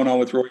what's going on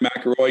with Rory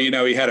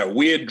McIlroy. He had a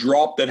weird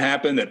drop that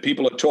happened that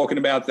people are talking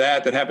about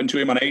that happened to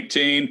him on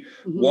 18.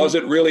 Mm-hmm. Was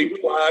it really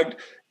plugged?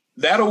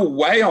 That'll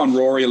weigh on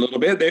Rory a little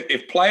bit.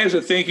 If players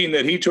are thinking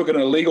that he took an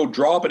illegal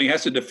drop and he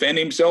has to defend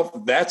himself,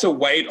 that's a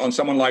weight on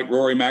someone like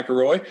Rory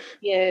McIlroy.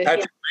 Yeah,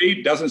 Patrick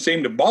Reed doesn't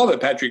seem to bother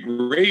Patrick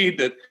Reed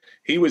that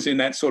he was in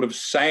that sort of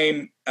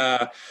same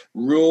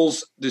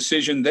rules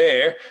decision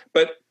there.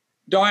 But,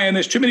 Diane,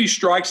 there's too many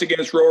strikes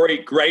against Rory.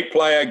 Great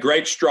player,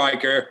 great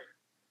striker,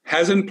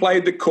 hasn't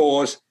played the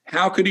course.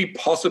 How could he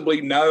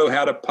possibly know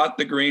how to putt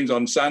the greens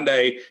on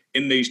Sunday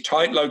in these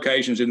tight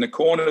locations in the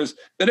corners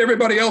that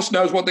everybody else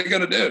knows what they're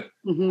going to do?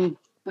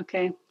 Mm-hmm.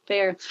 Okay,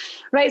 fair.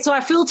 Right, so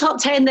our full top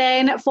 10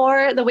 then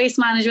for the Waste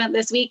Management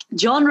this week.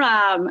 Jon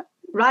Rahm,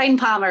 Ryan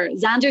Palmer,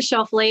 Xander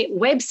Schauffele,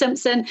 Webb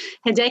Simpson,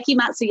 Hideki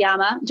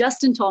Matsuyama,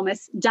 Justin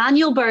Thomas,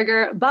 Daniel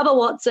Berger, Bubba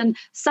Watson,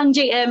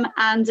 Sungjae Im,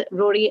 and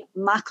Rory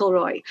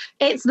McIlroy.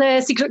 It's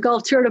the Secret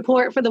Golf Tour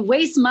report for the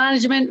Waste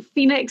Management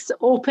Phoenix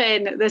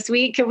Open this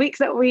week, a week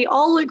that we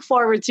all look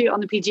forward to on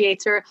the PGA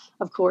Tour,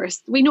 of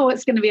course. We know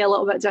it's going to be a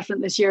little bit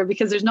different this year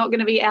because there's not going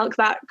to be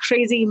that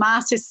crazy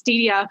mass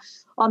hysteria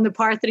on the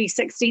par 3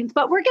 16th,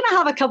 but we're going to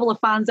have a couple of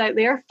fans out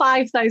there,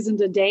 5,000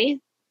 a day.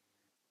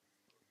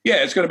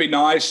 Yeah, it's going to be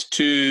nice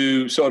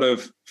to sort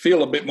of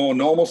feel a bit more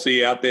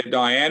normalcy out there,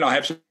 Diane. I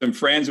have some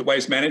friends at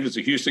Waste Management. It's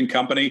a Houston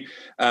company.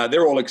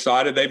 They're all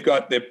excited. They've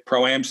got their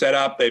Pro-Am set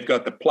up. They've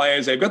got the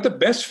players. They've got the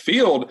best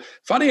field.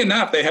 Funny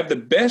enough, they have the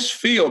best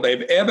field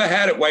they've ever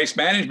had at Waste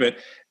Management.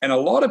 And a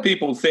lot of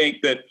people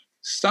think that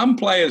some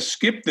players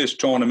skip this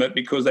tournament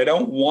because they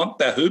don't want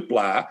the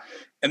hoopla.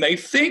 And they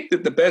think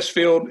that the best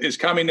field is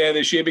coming there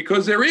this year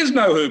because there is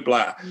no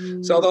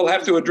hoopla. So they'll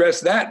have to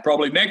address that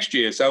probably next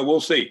year. So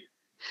we'll see.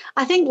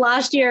 I think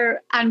last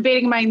year, and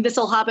bearing in mind this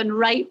will happen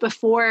right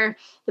before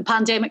the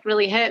pandemic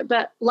really hit,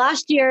 but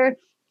last year,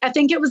 I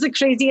think it was the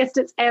craziest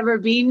it's ever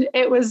been.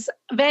 It was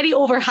very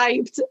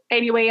overhyped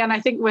anyway, and I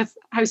think with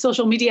how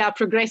social media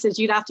progresses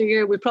year after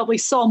year, we probably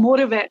saw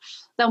more of it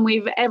than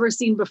we've ever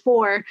seen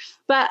before.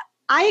 But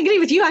I agree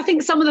with you. I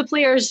think some of the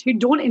players who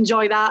don't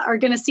enjoy that are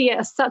going to see it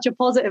as such a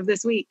positive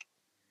this week.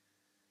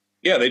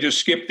 Yeah, they just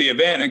skipped the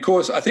event. And of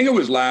course, I think it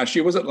was last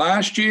year. Was it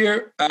last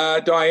year,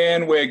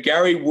 Diane, where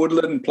Gary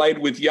Woodland played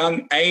with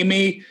young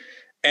Amy,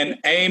 and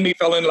Amy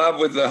fell in love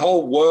with the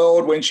whole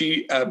world when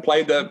she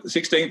played the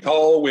 16th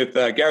hole with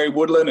Gary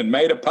Woodland and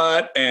made a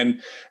putt.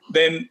 And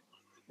then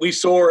we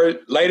saw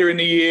it later in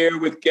the year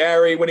with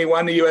Gary when he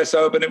won the U.S.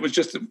 Open. It was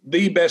just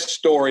the best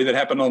story that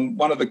happened on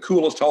one of the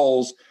coolest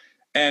holes.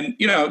 And,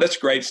 that's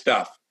great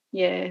stuff.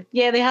 Yeah,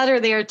 they had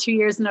her there 2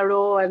 years in a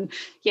row. And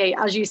yeah,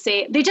 as you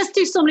say, they just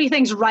do so many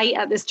things right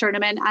at this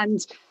tournament. And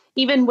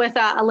even with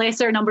a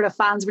lesser number of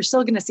fans, we're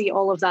still going to see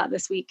all of that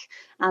this week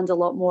and a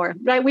lot more.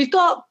 Right, we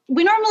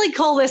normally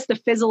call this the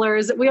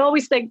fizzlers. We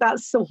always think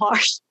that's so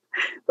harsh.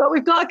 But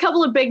we've got a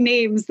couple of big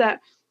names that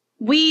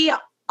we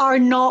are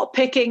not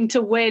picking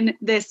to win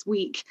this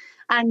week.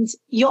 And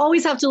you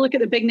always have to look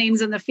at the big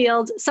names in the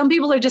field. Some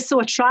people are just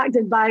so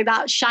attracted by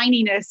that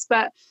shininess,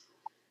 but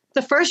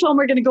the first one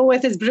we're going to go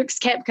with is Brooks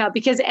Koepka,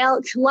 because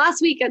Elk,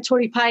 last week at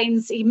Torrey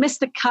Pines, he missed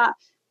the cut.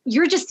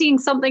 You're just seeing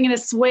something in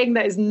his swing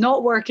that is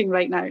not working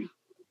right now.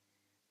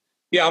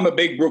 Yeah, I'm a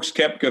big Brooks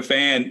Koepka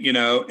fan,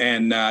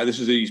 and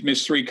he's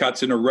missed 3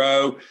 cuts in a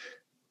row.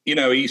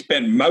 He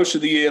spent most of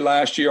the year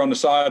last year on the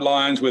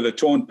sidelines with a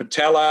torn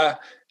patella,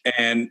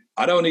 and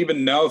I don't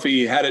even know if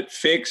he had it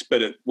fixed,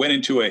 but it went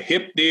into a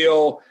hip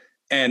deal.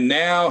 And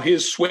now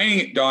his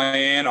swing,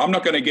 Diane, I'm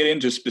not going to get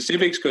into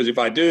specifics because if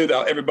I do,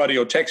 everybody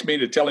will text me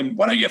to tell him,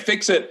 why don't you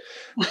fix it?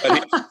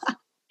 But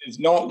it's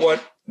not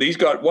what – he's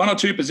got 1 or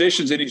 2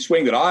 positions in his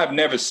swing that I've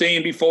never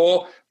seen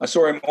before. I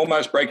saw him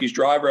almost break his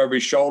driver over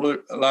his shoulder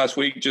last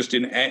week just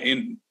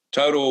in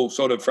total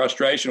sort of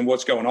frustration of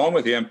what's going on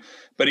with him.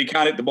 But he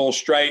can't hit the ball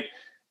straight.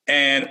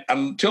 And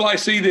until I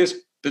see this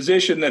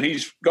position that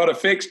he's got to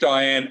fix,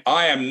 Diane.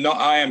 I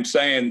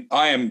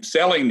am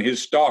selling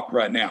his stock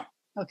right now.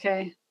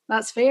 Okay,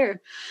 that's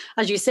fair.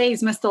 As you say,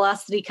 he's missed the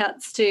last 3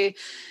 cuts too.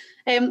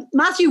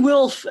 Matthew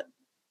Wolff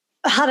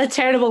had a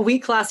terrible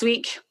week last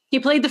week. He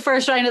played the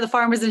first round of the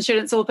Farmers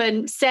Insurance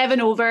Open, 7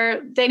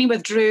 over, then he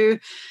withdrew.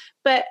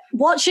 But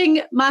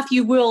watching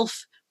Matthew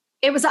Wolff,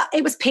 it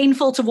was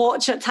painful to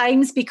watch at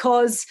times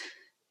because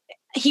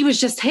he was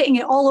just hitting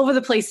it all over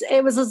the place.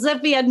 It was as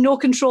if he had no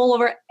control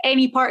over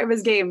any part of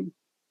his game.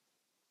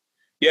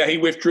 Yeah, he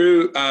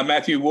withdrew.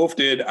 Matthew Wolff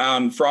did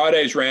on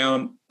Friday's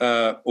round,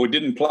 or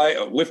didn't play.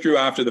 Withdrew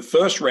after the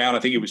first round. I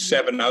think it was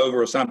 7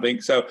 over or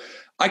something. So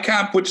I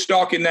can't put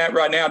stock in that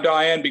right now,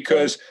 Diane,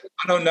 because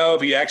I don't know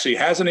if he actually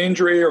has an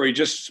injury or he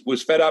just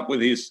was fed up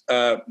with his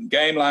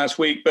game last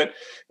week. But,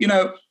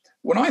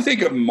 when I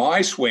think of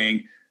my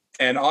swing,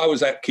 and I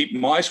was keeping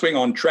my swing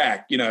on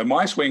track,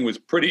 my swing was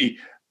pretty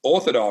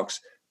orthodox.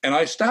 And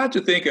I start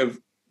to think of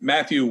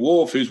Matthew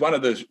Wolff, who's one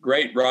of the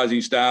great rising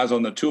stars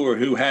on the tour,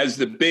 who has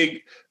the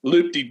big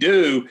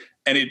loop-de-doo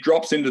and it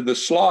drops into the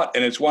slot.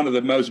 And it's one of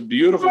the most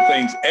beautiful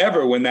things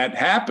ever when that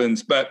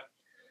happens. But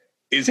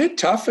is it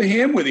tough for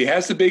him when he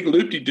has the big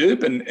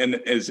loop-de-doop?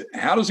 And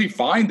how does he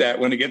find that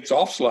when it gets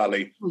off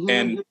slightly? Mm-hmm.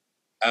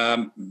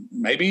 And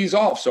maybe he's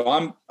off.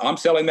 So I'm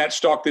selling that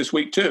stock this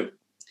week too.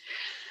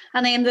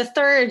 And then the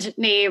third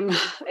name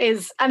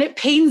is, and it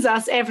pains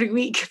us every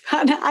week.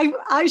 And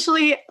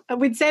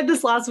we'd said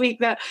this last week,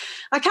 that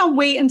I can't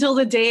wait until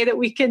the day that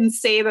we can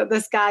say that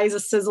this guy's a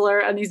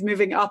sizzler and he's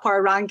moving up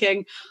our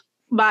ranking.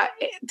 But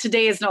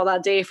today is not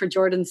that day for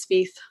Jordan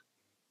Spieth.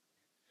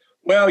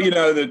 Well,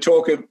 the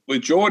talk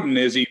with Jordan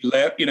is he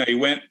left, he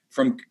went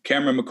from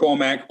Cameron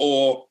McCormack,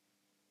 or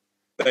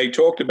they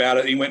talked about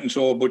it. He went and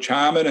saw Butch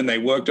Harmon and they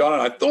worked on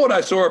it. I thought I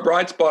saw a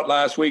bright spot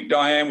last week,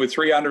 Diane, with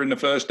 3 under in the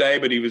first day,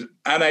 but he was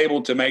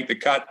unable to make the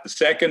cut the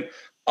second.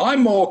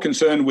 I'm more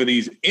concerned with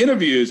his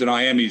interviews than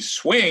I am his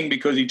swing,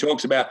 because he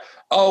talks about,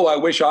 I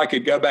wish I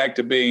could go back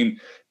to being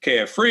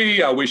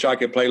carefree. I wish I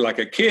could play like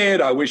a kid.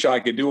 I wish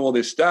I could do all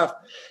this stuff.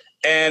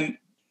 And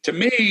to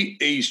me,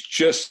 he's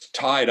just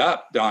tied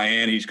up,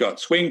 Diane. He's got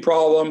swing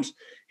problems.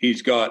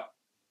 He's got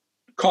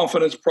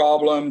confidence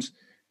problems.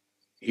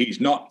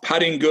 He's not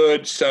putting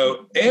good.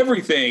 So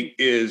everything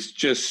is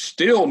just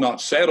still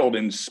not settled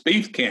in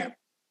Spieth camp.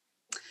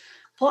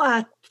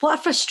 What a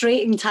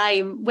frustrating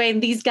time when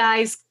these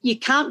guys, you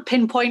can't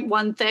pinpoint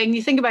one thing.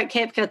 You think about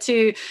Koepka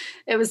too.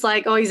 It was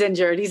like, he's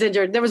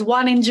injured. There was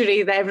one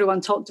injury that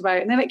everyone talked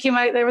about. And then it came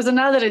out there was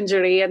another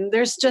injury. And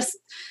there's just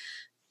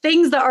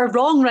things that are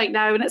wrong right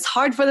now. And it's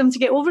hard for them to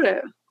get over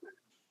it.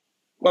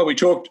 Well, we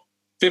talked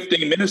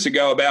 15 minutes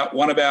ago about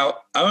one of our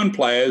own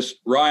players,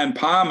 Ryan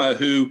Palmer,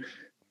 who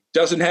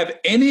doesn't have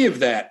any of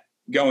that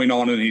going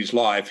on in his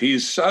life.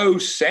 He's so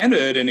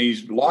centered and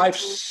his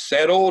life's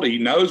settled. He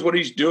knows what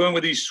he's doing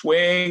with his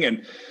swing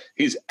and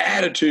his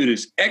attitude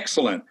is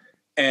excellent.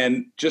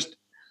 And just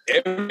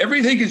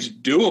everything is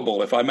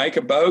doable. If I make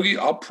a bogey,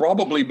 I'll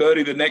probably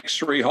birdie the next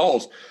 3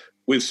 holes.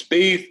 With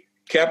Spieth,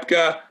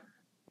 Koepka,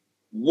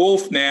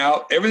 Wolff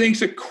now,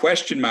 everything's a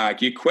question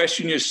mark. You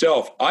question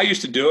yourself. I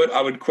used to do it.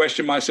 I would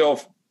question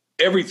myself,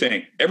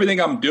 everything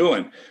I'm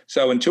doing.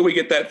 So until we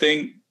get that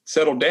thing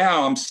settle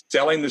down, I'm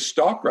selling the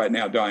stock right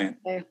now, Diane.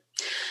 Okay.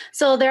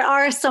 So there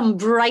are some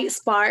bright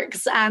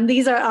sparks, and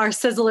these are our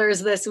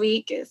sizzlers this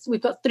week.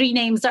 We've got 3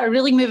 names that are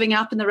really moving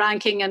up in the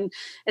ranking, and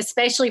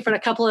especially for a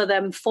couple of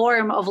them,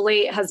 form of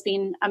late has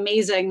been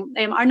amazing.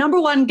 Our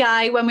number one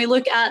guy, when we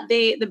look at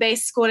the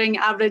best scoring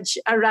average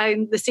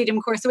around the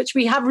Stadium course, which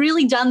we have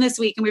really done this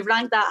week, and we've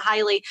ranked that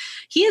highly,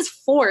 he is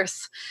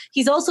 4th.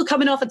 He's also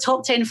coming off a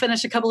top 10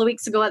 finish a couple of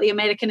weeks ago at the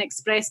American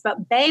Express,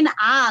 but Ben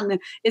An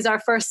is our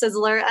first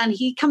sizzler, and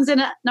he comes in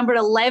at number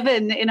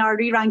 11 in our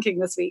re-ranking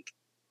this week.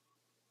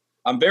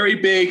 I'm very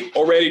big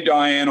already,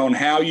 Diane, on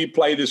how you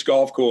play this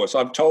golf course.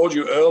 I've told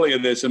you earlier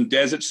there's some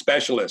desert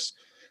specialists.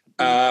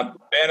 Ben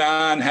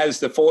An has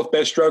the 4th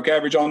best stroke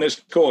average on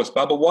this course.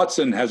 Bubba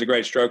Watson has a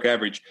great stroke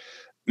average.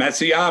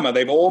 Matsuyama,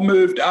 they've all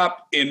moved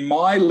up in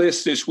my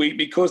list this week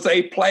because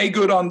they play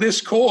good on this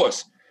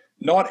course.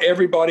 Not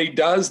everybody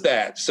does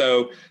that.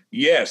 So,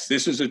 yes,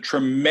 this is a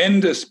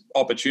tremendous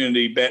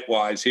opportunity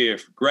bet-wise here.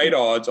 Great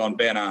odds on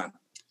Ben An.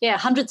 Yeah,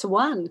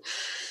 100-1.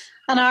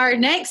 And our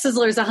next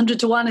sizzler is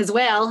 100-1 as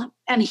well.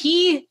 And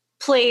he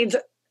played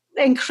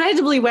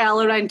incredibly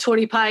well around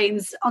Torrey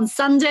Pines. On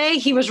Sunday,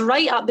 he was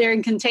right up there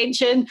in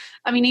contention.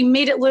 I mean, he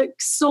made it look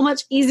so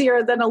much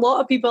easier than a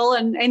lot of people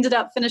and ended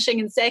up finishing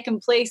in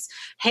 2nd place.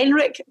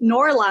 Henrik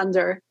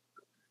Norlander.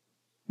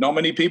 Not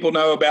many people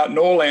know about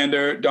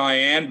Norlander,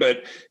 Diane,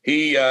 but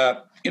he,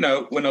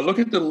 when I look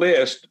at the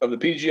list of the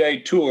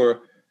PGA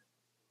Tour,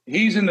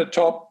 he's in the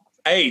top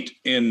 8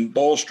 in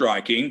ball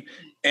striking.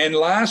 And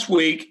last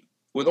week,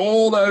 with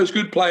all those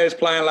good players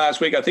playing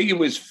last week, I think he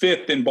was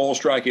 5th in ball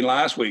striking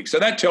last week. So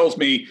that tells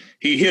me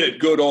he hit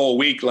it good all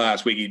week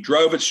last week. He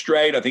drove it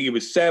straight. I think he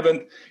was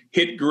 7th.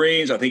 Hit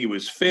greens. I think he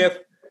was 5th.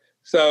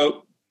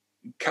 So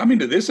coming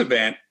to this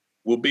event,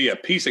 will be a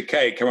piece of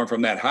cake coming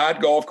from that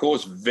hard golf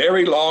course,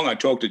 very long. I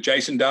talked to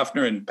Jason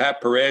Duffner and Pat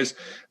Perez.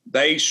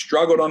 They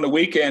struggled on the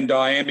weekend,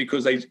 Diane,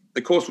 because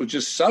the course was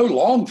just so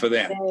long for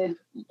them.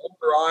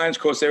 Longer irons,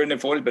 of course, they're in their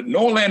 40s, but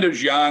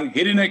Norlander's young,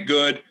 hitting it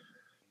good.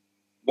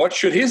 What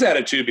should his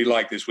attitude be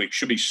like this week?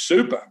 Should be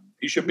super.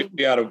 He should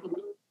be able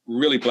to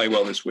really play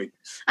well this week.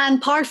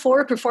 And par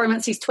 4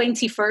 performance, he's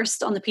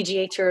 21st on the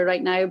PGA Tour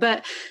right now.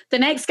 But the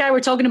next guy we're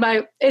talking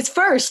about is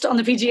first on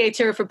the PGA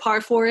Tour for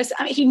par 4s.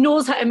 I mean, he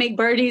knows how to make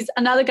birdies.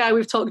 Another guy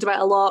we've talked about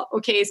a lot.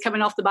 Okay, he's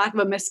coming off the back of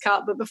a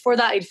miscut, but before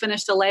that, he'd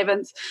finished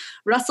 11th.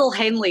 Russell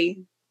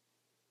Henley.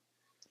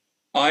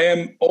 I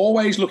am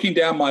always looking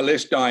down my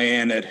list,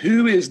 Diane, at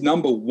who is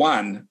number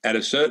one at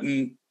a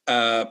certain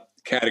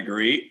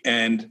category.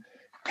 And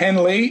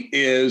Henley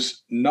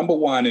is number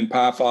one in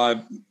par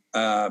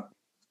 5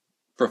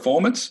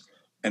 performance,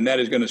 and that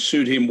is going to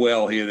suit him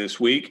well here this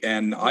week.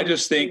 And I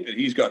just think that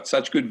he's got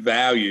such good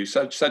value,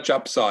 such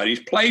upside. He's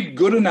played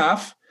good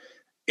enough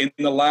in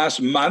the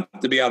last month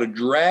to be able to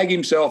drag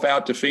himself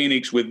out to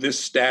Phoenix with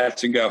this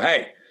stats and go,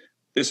 hey,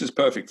 this is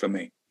perfect for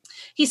me.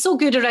 He's so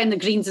good around the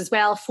greens as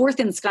well, 4th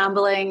in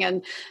scrambling,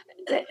 and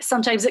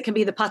sometimes it can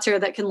be the putter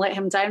that can let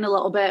him down a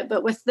little bit.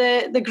 But with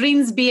the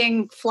greens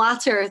being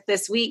flatter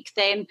this week,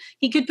 then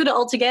he could put it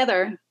all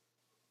together.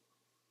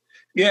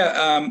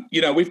 Yeah,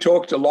 we've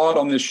talked a lot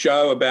on this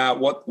show about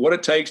what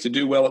it takes to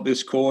do well at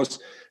this course.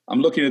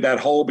 I'm looking at that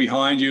hole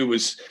behind you. It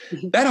was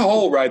that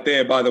hole right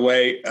there, by the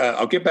way.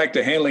 I'll get back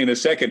to Henley in a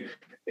second.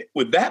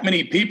 With that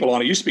many people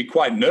on it, used to be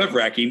quite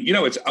nerve-wracking.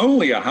 It's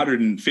only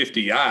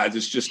 150 yards.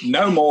 It's just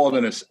no more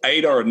than an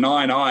 8 or a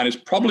 9 iron. It's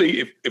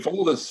probably, if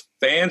all the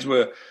fans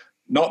were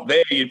not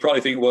there, you'd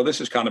probably think, well,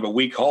 this is kind of a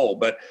weak hole.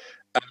 But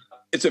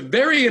it's a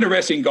very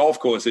interesting golf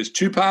course. There's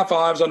 2 par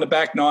 5s on the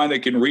back 9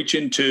 that can reach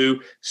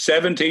into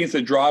 17th,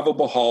 a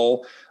drivable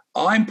hole.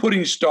 I'm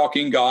putting stock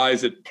in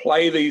guys that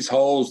play these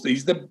holes.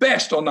 He's the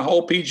best on the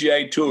whole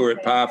PGA Tour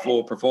at par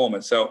 4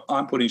 performance. So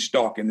I'm putting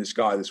stock in this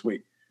guy this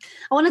week.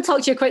 I want to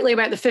talk to you quickly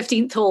about the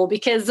 15th hole,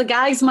 because the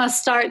guys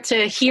must start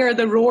to hear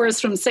the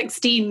roars from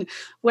 16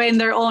 when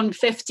they're on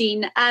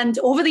 15. And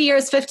over the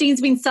years,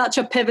 15's been such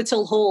a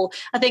pivotal hole.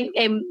 I think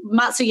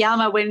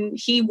Matsuyama, when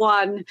he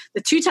won,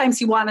 the 2 times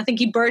he won, I think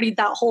he birdied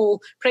that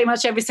hole pretty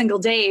much every single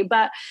day.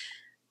 But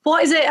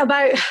what is it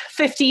about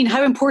 15?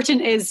 How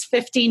important is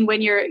 15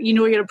 when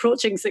you're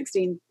approaching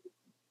 16?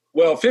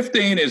 Well,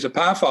 15 is a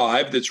par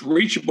 5 that's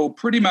reachable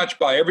pretty much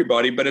by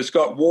everybody, but it's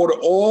got water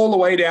all the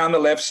way down the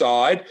left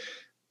side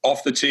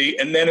off the tee,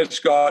 and then it's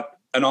got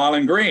an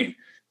island green.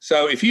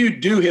 So if you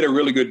do hit a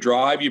really good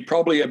drive, you're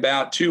probably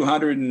about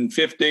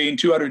 215,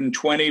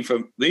 220. For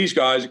these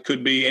guys, it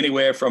could be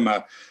anywhere from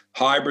a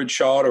hybrid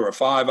shot or a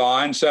 5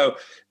 iron. So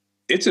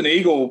it's an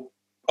eagle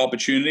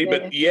opportunity,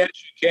 but yes,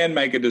 you can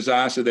make a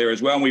disaster there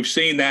as well. And we've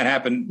seen that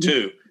happen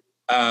too.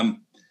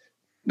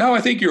 No,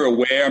 I think you're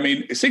aware. I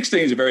mean,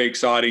 16 is a very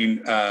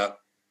exciting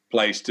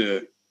place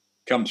to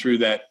come through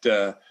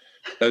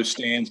those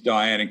stands,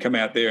 Diane, and come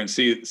out there and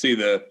see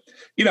the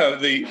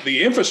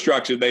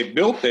infrastructure they've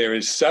built there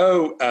is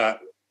so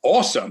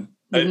awesome.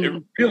 Mm-hmm.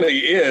 It really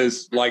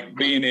is like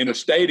being in a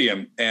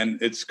stadium,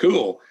 and it's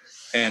cool.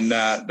 And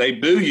they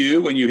boo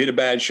you when you hit a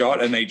bad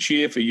shot, and they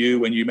cheer for you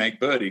when you make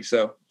birdie.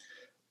 So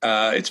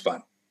it's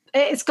fun.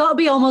 It's got to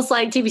be almost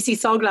like TPC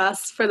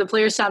Sawgrass for the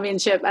Players'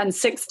 Championship and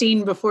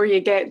 16 before you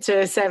get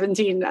to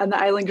 17 and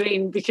the Island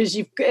Green, because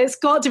it's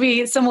got to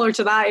be similar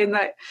to that in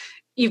that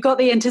you've got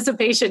the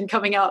anticipation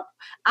coming up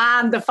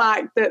and the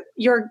fact that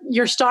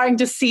you're starting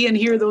to see and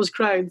hear those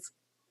crowds.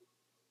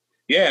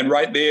 Yeah, and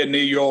right there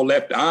near your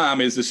left arm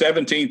is the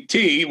 17th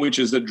tee, which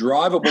is the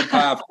drivable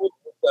par 4.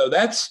 So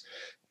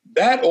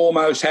that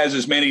almost has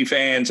as many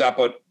fans up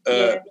at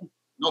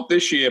not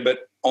this year,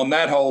 but on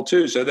that hole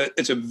too. So that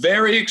it's a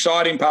very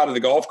exciting part of the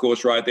golf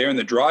course right there, and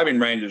the driving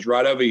range is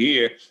right over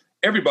here.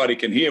 Everybody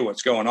can hear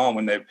what's going on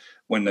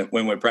when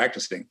we're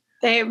practicing.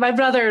 My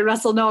brother,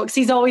 Russell Knox,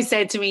 he's always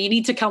said to me, you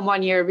need to come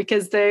one year,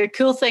 because the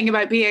cool thing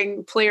about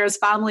being Players'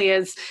 family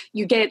is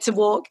you get to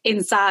walk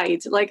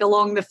inside, like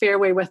along the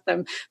fairway with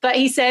them. But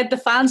he said the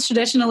fans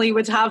traditionally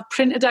would have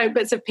printed out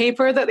bits of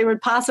paper that they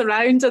would pass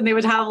around, and they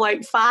would have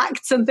like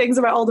facts and things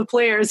about all the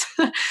players.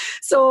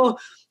 So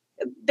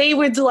they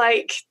would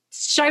like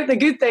shout the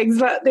good things,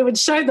 but they would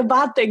shout the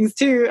bad things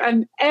too.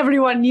 And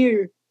everyone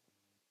knew.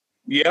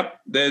 Yep,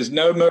 there's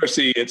no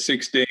mercy at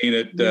 16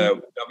 at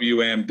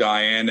WM,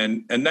 Diane,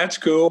 and that's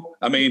cool.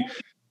 I mean,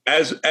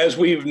 as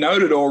we've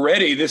noted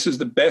already, this is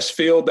the best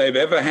field they've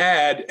ever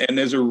had, and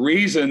there's a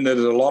reason that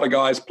there's a lot of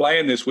guys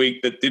playing this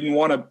week that didn't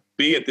want to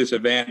be at this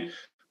event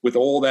with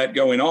all that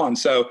going on.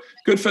 So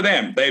good for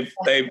them. They're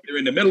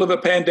in the middle of a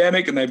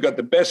pandemic, and they've got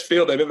the best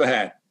field they've ever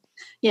had.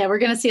 Yeah, we're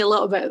going to see a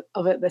little bit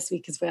of it this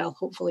week as well,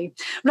 hopefully.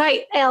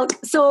 Right, Elk.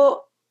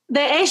 So the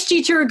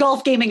SG Tour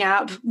Golf Gaming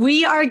app,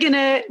 we're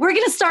gonna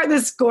start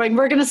this going.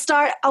 We're gonna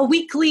start a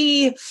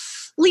weekly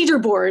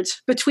leaderboard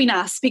between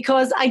us,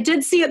 because I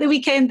did see at the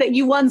weekend that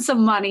you won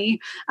some money,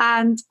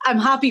 and I'm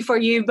happy for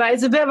you, but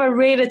it's a bit of a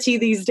rarity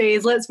these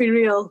days, let's be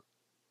real.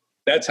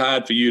 That's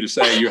hard for you to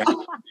say. You have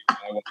I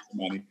want some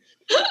money.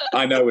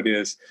 I know it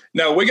is.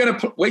 No,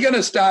 we're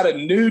gonna start a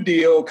new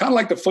deal, kind of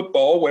like the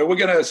football, where we're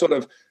gonna sort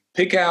of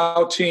pick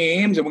our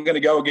teams and we're going to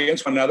go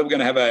against one another. We're going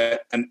to have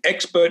an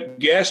expert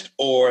guest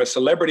or a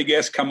celebrity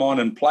guest come on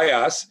and play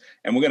us,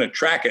 and we're going to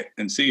track it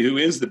and see who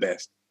is the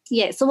best.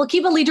 Yeah, so we'll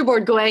keep a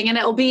leaderboard going, and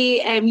it'll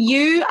be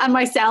you and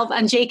myself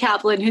and Jay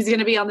Kaplan, who's going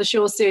to be on the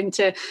show soon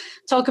to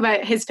talk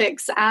about his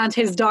picks and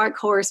his dark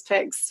horse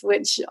picks,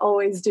 which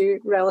always do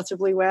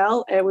relatively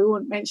well. We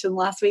won't mention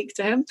last week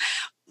to him.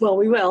 Well,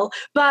 we will.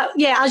 But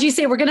yeah, as you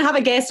say, we're going to have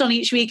a guest on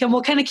each week, and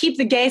we'll kind of keep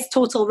the guest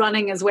total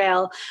running as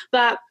well.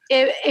 But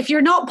if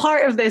you're not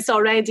part of this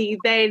already,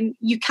 then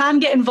you can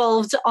get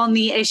involved on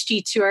the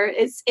SG Tour.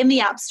 It's in the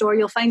App Store.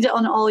 You'll find it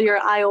on all your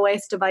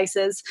iOS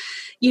devices.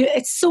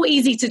 It's so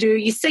easy to do.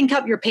 You sync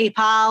up your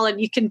PayPal and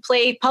you can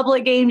play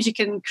public games. You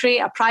can create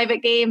a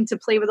private game to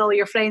play with all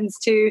your friends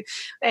too.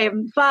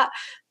 But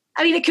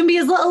I mean, it can be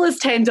as little as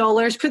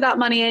 $10. Put that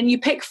money in. You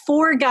pick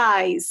 4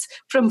 guys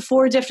from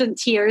 4 different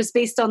tiers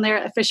based on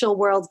their official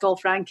world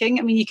golf ranking.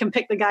 I mean, you can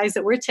pick the guys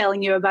that we're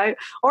telling you about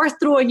or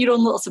throw in your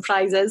own little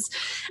surprises.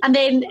 And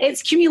then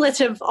it's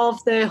cumulative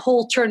of the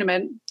whole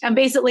tournament. And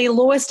basically,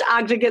 lowest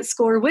aggregate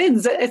score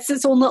wins. It's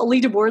its own little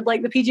leaderboard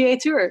like the PGA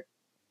Tour.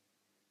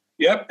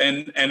 Yep.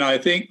 And I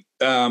think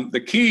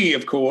the key,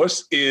 of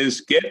course,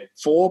 is get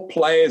 4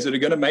 players that are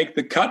going to make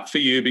the cut for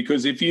you,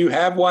 because if you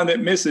have one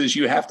that misses,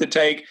 you have to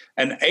take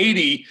an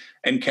 80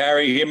 and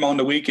carry him on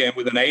the weekend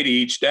with an 80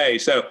 each day.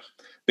 So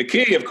the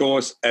key, of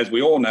course, as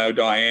we all know,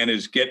 Diane,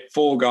 is get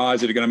 4 guys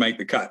that are going to make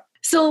the cut.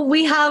 So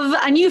we have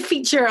a new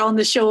feature on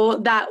the show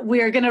that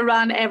we're going to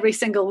run every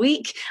single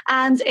week,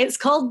 and it's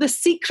called the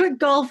Secret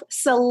Golf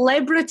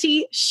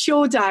Celebrity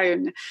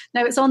Showdown.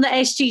 Now, it's on the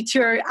SG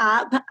Tour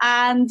app,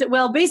 and,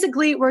 well,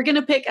 basically, we're going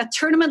to pick a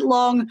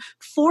tournament-long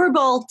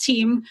 4-ball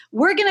team.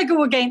 We're going to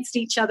go against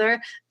each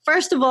other.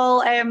 First of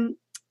all,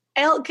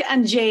 Elk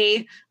and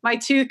Jay, my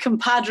 2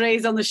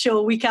 compadres on the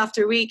show week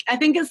after week, I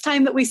think it's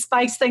time that we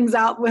spice things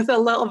up with a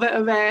little bit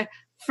of a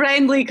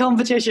friendly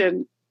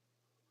competition.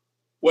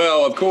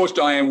 Well, of course,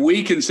 Diane,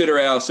 we consider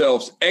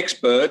ourselves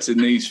experts in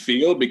these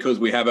fields because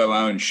we have our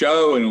own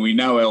show and we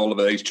know all of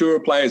these tour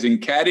players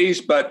and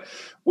caddies. But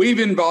we've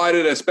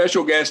invited a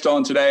special guest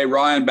on today,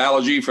 Ryan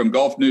Balaji from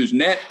Golf News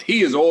Net.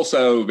 He is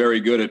also very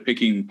good at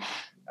picking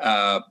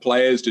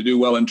players to do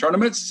well in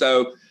tournaments.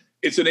 So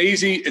it's an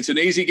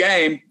easy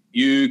game.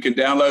 You can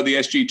download the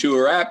SG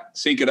Tour app,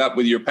 sync it up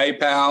with your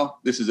PayPal.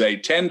 This is a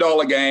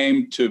 $10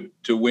 game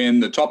to win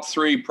the top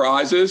 3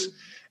 prizes.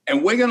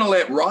 And we're going to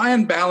let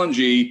Ryan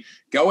Balaji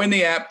go in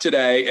the app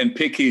today and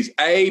pick his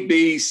A,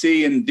 B,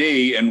 C, and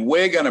D, and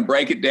we're going to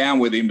break it down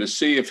with him to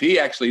see if he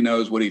actually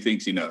knows what he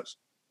thinks he knows.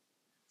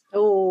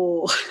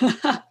 Oh,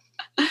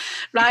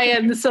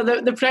 Ryan, so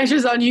the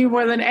pressure's on you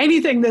more than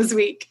anything this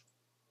week.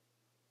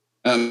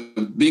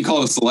 Being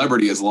called a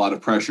celebrity is a lot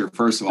of pressure,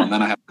 first of all, and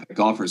then I have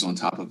golfers on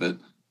top of it.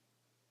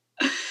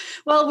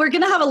 Well, we're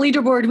going to have a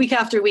leaderboard week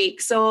after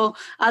week. So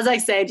as I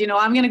said,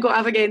 I'm going to go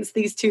up against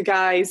these 2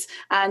 guys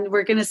and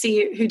we're going to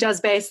see who does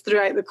best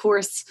throughout the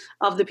course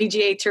of the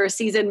PGA Tour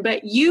season.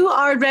 But you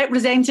are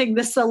representing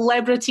the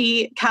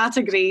celebrity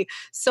category.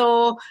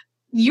 So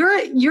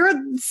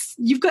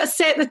you've got to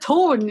set the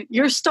tone.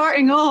 You're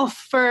starting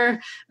off for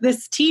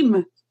this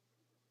team.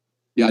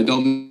 Yeah, I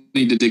don't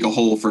need to dig a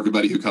hole for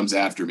everybody who comes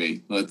after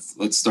me.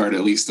 Let's start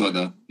at least on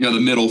the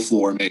middle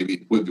floor.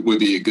 Maybe would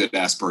be a good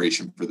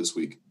aspiration for this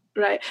week.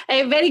 Right.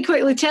 Very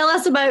quickly, tell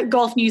us about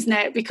Golf News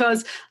Net,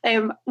 because,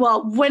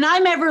 when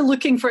I'm ever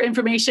looking for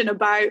information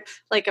about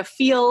like a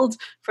field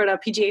for a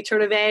PGA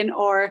Tour event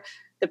or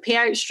the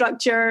payout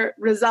structure,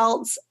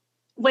 results,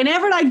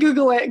 whenever I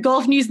Google it,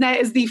 Golf News Net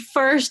is the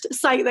first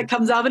site that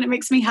comes up, and it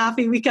makes me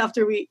happy week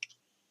after week.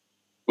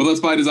 Well, that's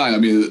by design. I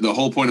mean, the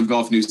whole point of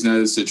Golf News Net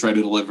is to try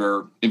to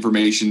deliver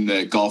information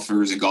that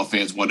golfers and golf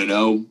fans want to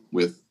know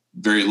with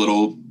very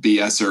little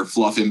BS or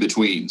fluff in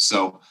between.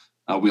 So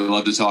we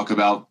love to talk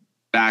about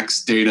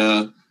facts,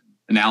 data,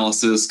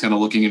 analysis, kind of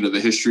looking into the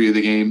history of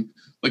the game,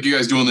 like you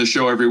guys do on this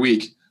show every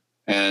week.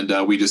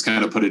 And we just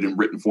kind of put it in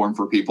written form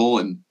for people,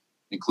 and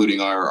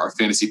including our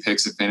fantasy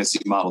picks and fantasy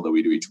model that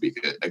we do each week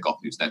at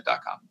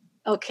golfnewsnet.com.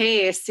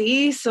 Okay,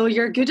 see, so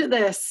you're good at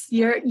this.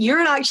 You're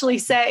actually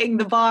setting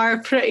the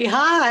bar pretty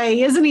high,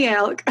 isn't he,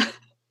 Elk?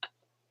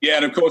 Yeah,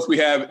 and of course we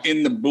have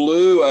in the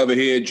blue over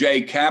here,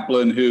 Jay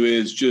Kaplan, who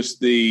is just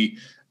the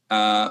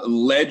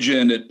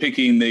legend at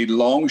picking the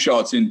long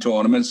shots in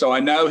tournaments. So I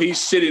know he's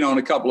sitting on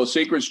a couple of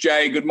secrets.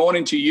 Jay, good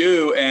morning to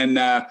you. And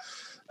are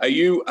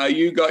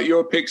you got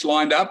your picks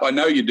lined up? I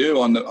know you do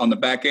on the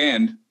back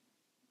end.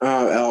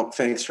 Elk,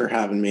 thanks for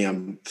having me.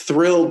 I'm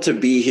thrilled to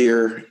be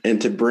here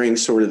and to bring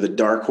sort of the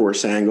dark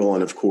horse angle.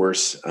 And of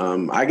course,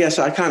 I guess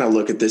I kind of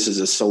look at this as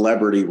a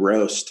celebrity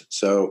roast.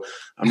 So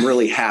I'm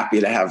really happy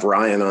to have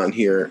Ryan on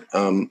here.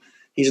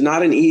 He's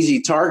not an easy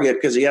target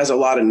because he has a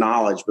lot of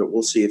knowledge, but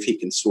we'll see if he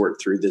can sort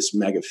through this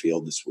mega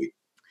field this week.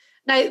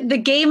 Now, the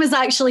game is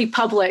actually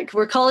public.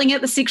 We're calling it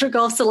the Secret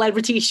Golf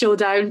Celebrity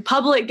Showdown,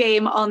 public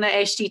game on the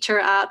SG Tour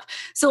app.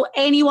 So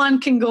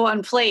anyone can go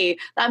and play.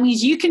 That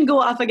means you can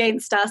go up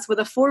against us with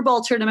a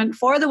 4-ball tournament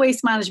for the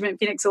Waste Management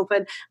Phoenix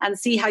Open and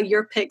see how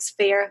your picks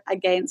fare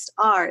against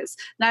ours.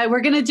 Now, we're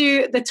going to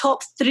do the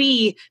top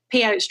 3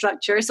 payout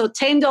structure. So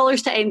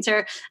 $10 to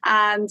enter,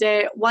 and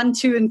 1,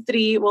 2, and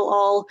 3 will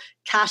all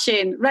cash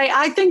in. Right,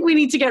 I think we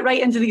need to get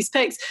right into these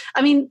picks.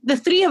 I mean, the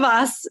 3 of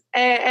us,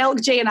 Elk,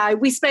 Jay, and I,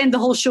 we spend the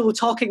whole show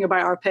talking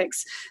about our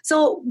picks.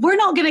 So we're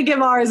not going to give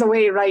ours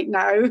away right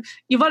now.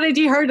 You've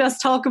already heard us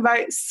talk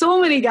about so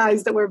many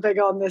guys that we're big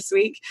on this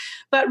week.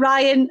 But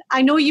Ryan,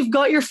 I know you've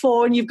got your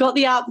phone, you've got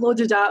the app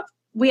loaded up.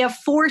 We have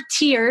 4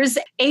 tiers,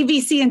 A,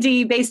 B, C, and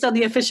D, based on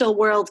the official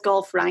World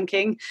Golf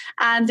Ranking.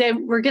 And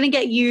we're going to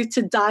get you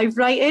to dive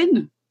right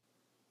in.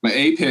 My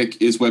A pick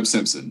is Webb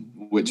Simpson,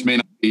 which may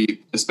not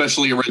be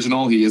especially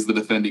original. He is the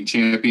defending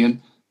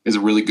champion. He has a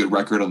really good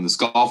record on this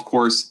golf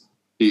course.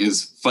 He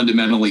is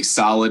fundamentally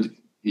solid.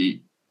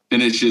 He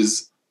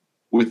finishes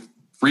with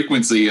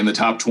frequency in the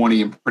top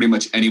 20 and pretty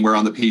much anywhere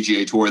on the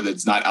PGA Tour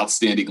that's not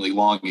outstandingly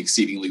long,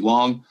 exceedingly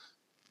long.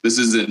 This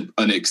is an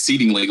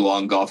exceedingly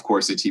long golf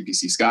course at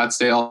TPC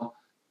Scottsdale.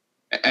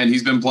 And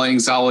he's been playing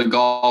solid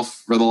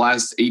golf for the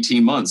last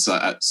 18 months.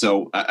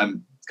 So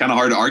I'm kind of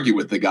hard to argue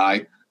with the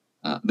guy.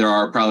 There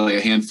are probably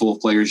a handful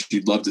of players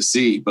you'd love to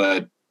see,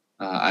 but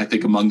I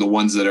think among the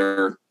ones that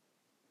are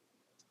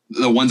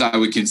the ones I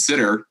would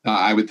consider,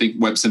 I would think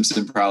Webb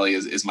Simpson probably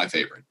is my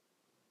favorite.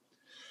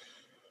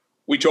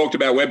 We talked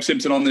about Webb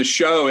Simpson on this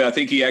show. I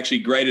think he actually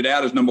graded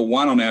out as number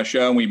 1 on our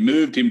show, and we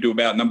moved him to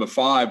about number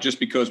 5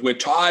 just because we're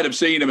tired of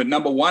seeing him at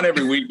number 1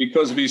 every week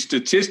because of his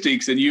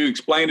statistics, and you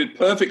explained it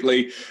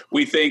perfectly.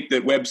 We think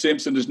that Webb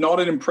Simpson is not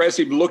an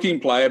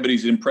impressive-looking player, but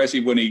he's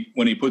impressive when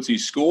he puts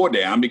his score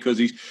down because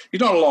he's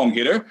not a long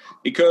hitter.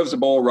 He curves the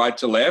ball right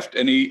to left,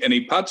 and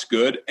he putts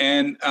good,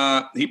 and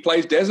he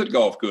plays desert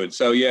golf good.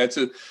 So, yeah,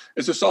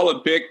 it's a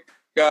solid pick.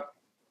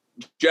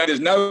 Jay, there's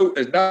no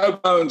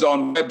bones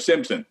on Webb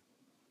Simpson.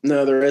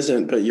 No, there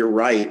isn't, but you're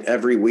right.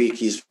 Every week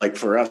he's like,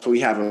 for us, we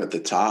have him at the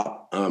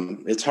top.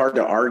 It's hard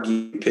to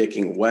argue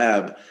picking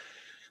Webb.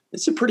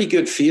 It's a pretty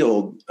good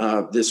field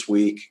this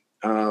week.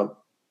 The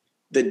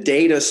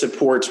data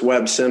supports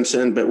Webb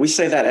Simpson, but we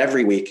say that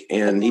every week,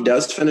 and he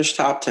does finish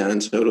top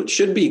 10, so it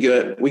should be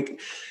good.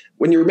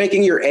 When you're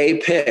making your A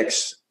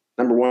picks,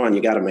 number 1,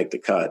 you got to make the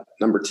cut.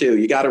 Number 2,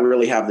 you got to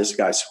really have this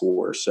guy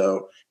score.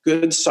 So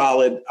good,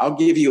 solid. I'll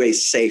give you a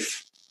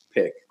safe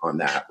pick on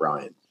that,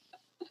 Ryan.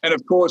 And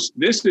of course,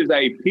 this is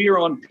a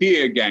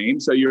peer-on-peer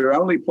game, so you're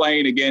only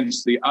playing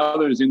against the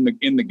others in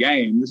the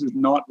game. This is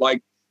not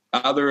like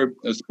other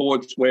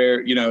sports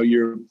where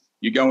you're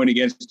going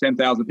against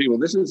 10,000 people.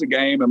 This is a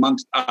game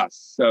amongst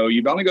us, so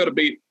you've only got to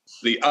beat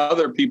the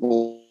other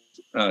people's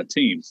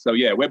teams. So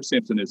yeah, Webb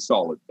Simpson is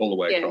solid all the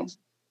way across.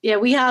 Yeah,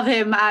 we have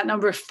him at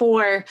number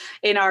 4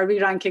 in our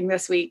re-ranking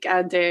this week.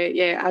 And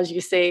as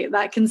you say,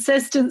 that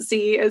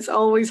consistency is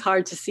always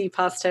hard to see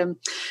past him,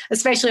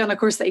 especially on a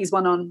course that he's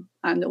won on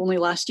and only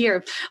last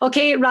year.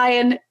 Okay,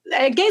 Ryan,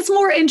 it gets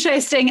more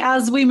interesting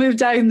as we move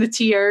down the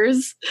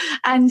tiers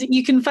and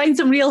you can find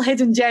some real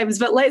hidden gems,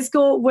 but let's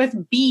go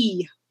with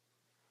B.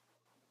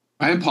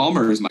 Ryan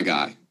Palmer is my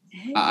guy.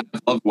 I've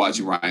loved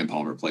watching Ryan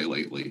Palmer play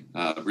lately.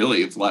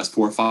 Really, for the last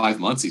 4 or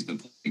 5 months, he's been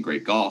playing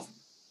great golf.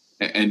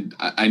 And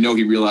I know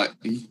he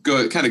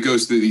kind of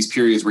goes through these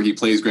periods where he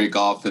plays great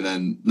golf and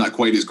then not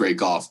quite as great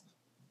golf.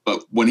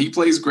 But when he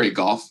plays great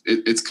golf,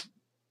 it's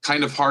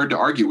kind of hard to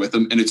argue with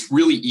him, and it's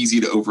really easy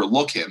to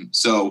overlook him.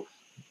 So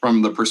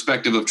from the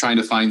perspective of trying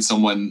to find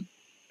someone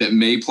that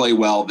may play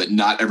well that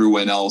not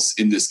everyone else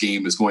in this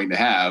game is going to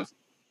have,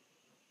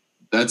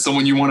 that's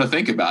someone you want to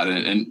think about.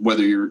 And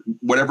whether you're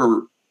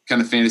whatever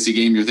kind of fantasy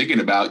game you're thinking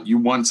about, you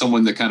want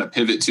someone to kind of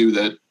pivot to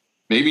that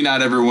maybe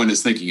not everyone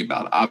is thinking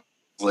about.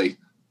 Obviously,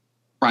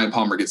 Ryan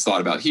Palmer gets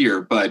thought about here,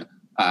 but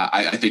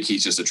I think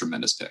he's just a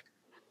tremendous pick.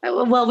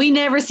 Well, we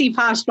never see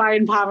past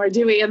Ryan Palmer,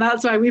 do we? And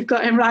that's why we've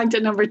got him ranked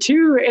at number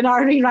 2 in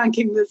our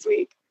re-ranking this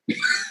week.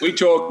 We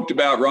talked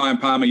about Ryan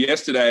Palmer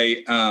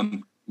yesterday,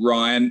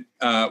 Ryan.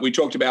 We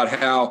talked about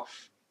how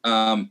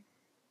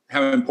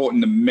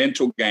important the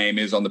mental game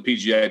is on the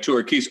PGA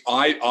Tour. Keith,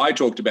 I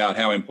talked about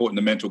how important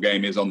the mental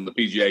game is on the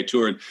PGA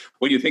Tour. And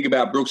when you think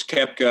about Brooks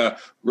Koepka,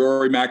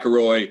 Rory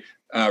McIlroy,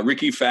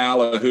 Ricky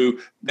Fowler, who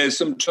there's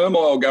some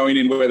turmoil going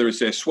in, whether it's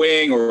their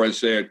swing or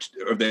it's their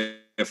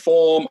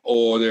form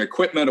or their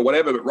equipment or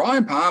whatever. But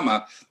Ryan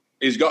Palmer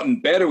has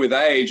gotten better with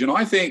age. And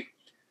I think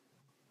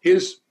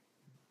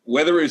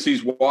whether it's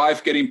his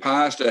wife getting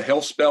past a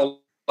health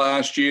spell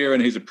last year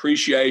and his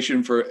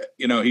appreciation for,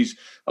 he's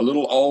a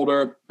little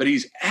older, but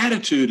his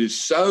attitude is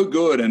so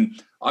good.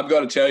 And I've got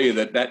to tell you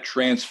that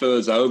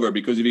transfers over,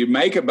 because if you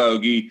make a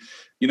bogey,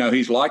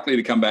 he's likely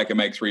to come back and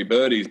make 3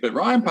 birdies. But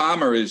Ryan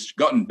Palmer has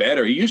gotten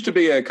better. He used to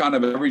be a kind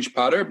of average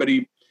putter,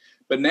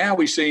 but now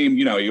we see him,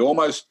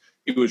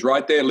 he was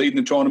right there leading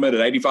the tournament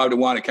at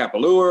 85-1 at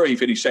Kapalua. He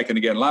finished second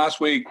again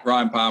last week.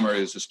 Ryan Palmer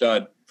is a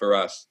stud for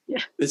us.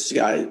 Yeah. This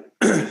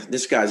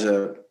guy's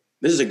a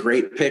This is a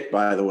great pick,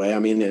 by the way. I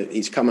mean,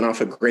 he's coming off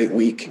a great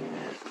week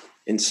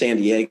in San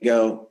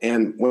Diego.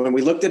 And when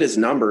we looked at his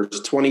numbers,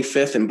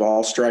 25th in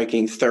ball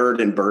striking, 3rd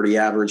in birdie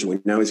average, we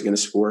know he's going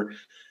to score.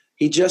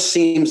 He just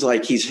seems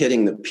like he's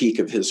hitting the peak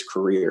of his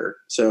career.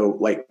 So,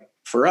 like,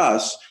 for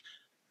us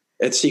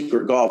at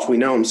Secret Golf, we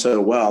know him so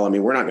well. I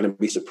mean, we're not going to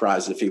be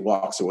surprised if he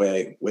walks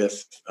away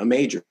with a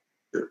major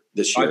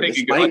this year.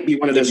 This might be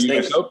one of those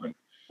things.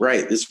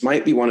 Right. This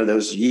might be one of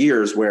those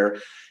years where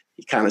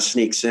he kind of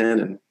sneaks in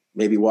and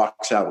maybe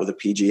walks out with a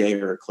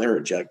PGA or a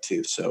claret jug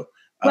too. So,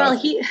 well,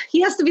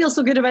 he has to feel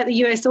so good about the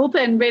US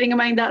Open, bearing in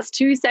mind that's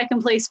 2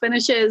 second-place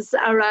finishes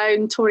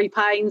around Torrey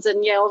Pines.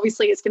 And, yeah,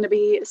 obviously it's going to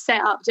be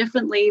set up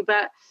differently.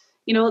 But,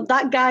 you know,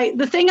 that guy,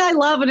 the thing I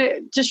love, and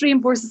it just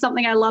reinforces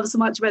something I love so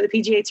much about the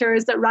PGA Tour,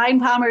 is that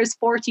Ryan Palmer is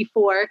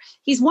 44.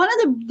 He's one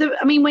of the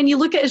I mean, when you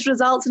look at his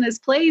results and his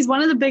play, he's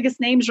one of the biggest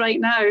names right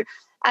now.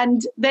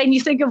 And then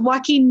you think of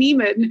Joaquin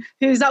Niemann,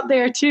 who's up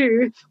there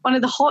too, one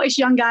of the hottest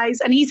young guys,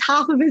 and he's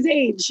half of his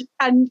age.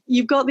 And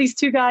you've got these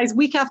two guys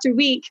week after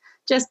week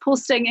just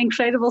posting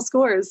incredible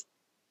scores.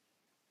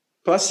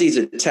 Plus, he's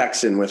a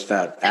Texan with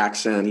that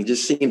accent. He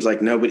just seems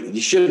like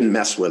you shouldn't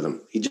mess with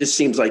him. He just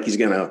seems like he's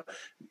going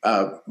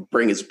to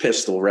bring his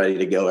pistol ready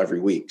to go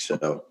every week.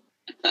 So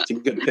it's a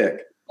good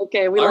pick.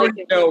 Okay, we I like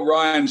it. know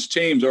Ryan's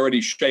team's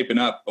already shaping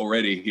up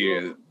already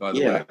here, by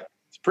the way.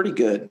 It's pretty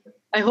good.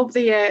 I hope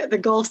the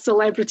golf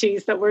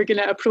celebrities that we're going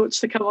to approach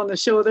to come on the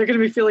show, they're going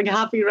to be feeling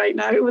happy right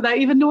now without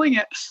even knowing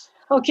it.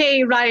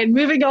 Okay, Ryan,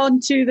 moving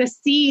on to the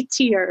C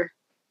tier.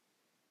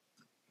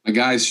 My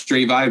guy's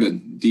straight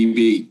vibing,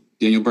 DB,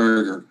 Daniel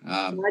Berger.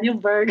 Daniel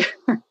Berger.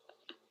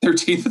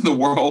 13th in the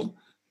world.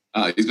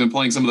 He's been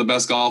playing some of the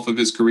best golf of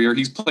his career.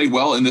 He's played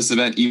well in this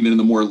event, even in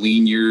the more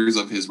lean years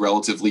of his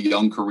relatively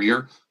young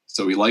career.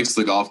 So he likes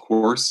the golf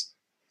course,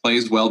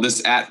 plays well.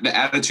 The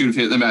attitude of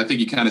his, I mean, I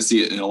think you kind of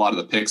see it in a lot of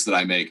the picks that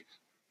I make.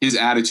 His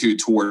attitude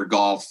toward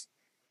golf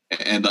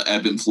and the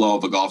ebb and flow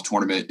of a golf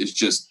tournament is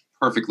just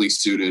perfectly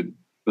suited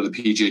for the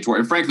PGA Tour.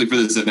 And frankly, for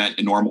this event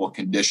in normal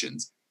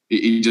conditions,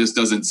 he just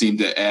doesn't seem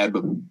to ebb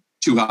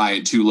too high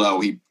and too low.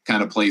 He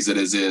kind of plays it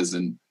as is.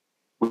 And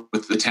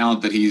with the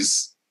talent that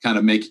he's kind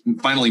of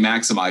finally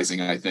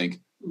maximizing, I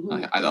think,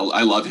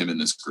 I love him in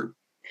this group.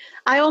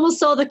 I almost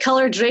saw the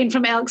color drain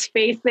from Alex's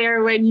face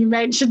there when you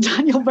mentioned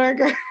Daniel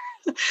Berger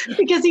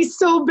because he's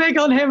so big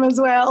on him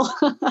as well.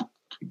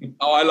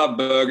 Oh, I love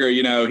Berger.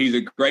 You know, he's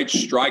a great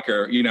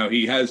striker. You know,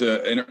 he has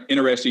an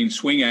interesting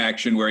swing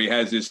action where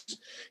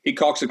he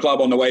cocks the club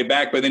on the way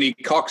back, but then he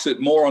cocks it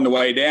more on the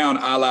way down,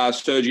 a la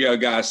Sergio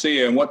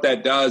Garcia. And what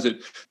that does,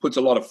 it puts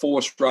a lot of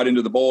force right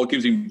into the ball,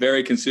 gives him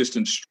very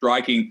consistent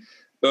striking.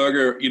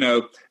 Berger, you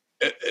know,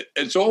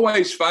 it's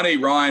always funny,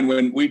 Ryan,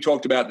 when we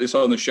talked about this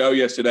on the show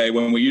yesterday,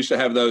 when we used to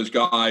have those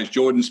guys,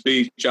 Jordan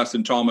Spieth,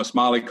 Justin Thomas,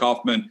 Smiley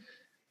Kaufman,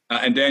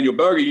 and Daniel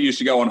Berger used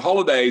to go on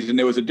holidays, and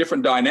there was a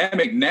different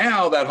dynamic.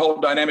 Now that whole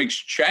dynamic's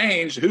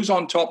changed. Who's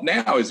on top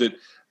now? Is it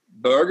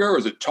Berger or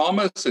is it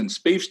Thomas? And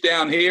Spieth's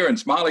down here and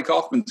Smiley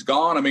Kaufman's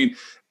gone. I mean,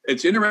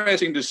 it's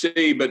interesting to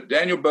see, but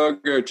Daniel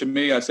Berger, to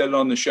me, I said it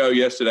on the show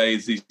yesterday,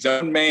 is his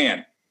own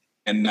man.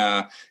 And,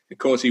 of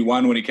course, he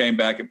won when he came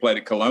back and played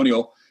at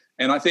Colonial.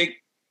 And I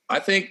think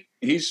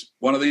he's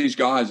one of these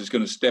guys that's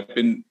going to step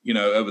in, you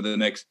know, over the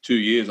next 2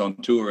 years on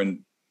tour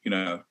and, you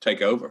know,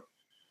 take over.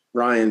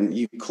 Ryan,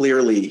 you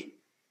clearly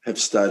have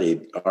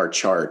studied our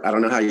chart. I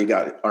don't know how you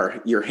got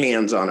your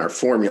hands on our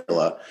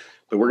formula,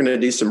 but we're going to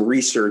do some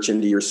research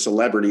into your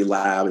celebrity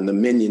lab and the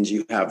minions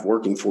you have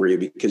working for you,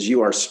 because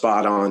you are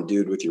spot on,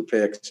 dude, with your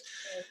picks.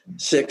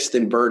 6th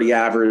in birdie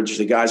average.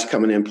 The guy's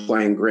coming in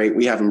playing great.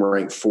 We have him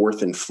ranked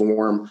 4th in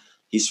form.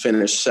 He's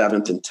finished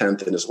 7th and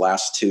 10th in his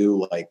last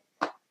 2. Like,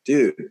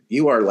 dude,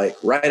 you are like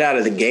right out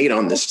of the gate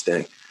on this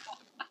thing.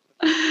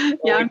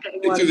 Yeah, I'm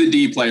to the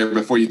D player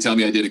before you tell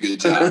me I did a good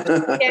job.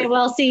 Okay,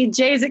 well, see,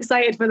 Jay's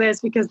excited for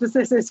this because this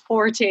is his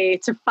forte,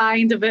 to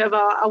find a bit of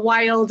a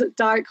wild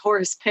dark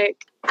horse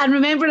pick. And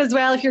remember as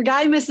well, if your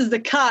guy misses the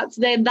cut,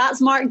 then that's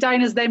marked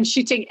down as them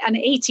shooting an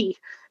 80.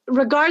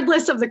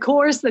 Regardless of the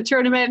course, the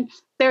tournament,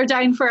 they're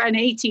down for an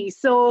 80.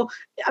 So,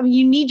 I mean,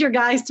 you need your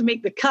guys to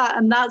make the cut,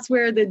 and that's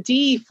where the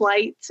D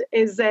flight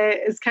is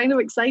kind of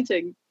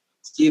exciting.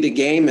 See, the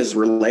game is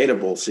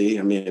relatable. See,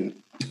 I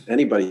mean,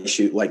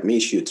 anybody like me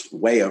shoots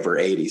way over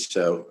 80.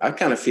 So I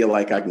kind of feel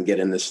like I can get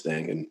in this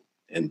thing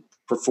and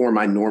perform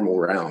my normal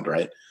round,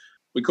 right?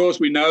 Of course,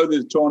 we know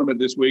the tournament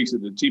this week's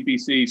at the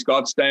TPC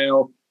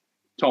Scottsdale,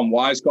 Tom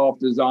Weisskopf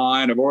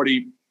design. I've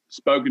already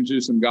spoken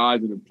to some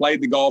guys that have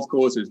played the golf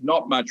course. There's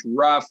not much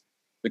rough.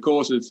 The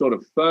course is sort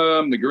of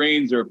firm. The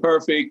greens are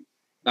perfect.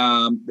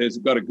 There's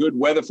got a good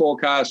weather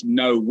forecast,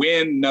 no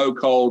wind, no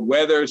cold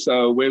weather.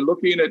 So we're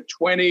looking at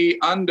 20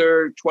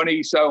 under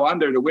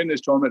to win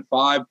this tournament,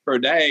 5 per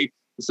day.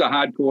 This is a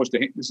hard course.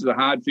 This is a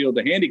hard field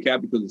to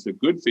handicap because it's a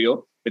good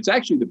field. It's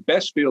actually the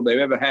best field they've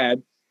ever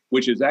had,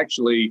 which is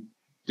actually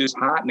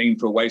disheartening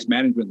for Waste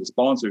Management, the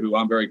sponsor, who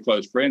I'm very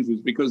close friends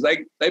with, because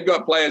they've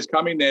got players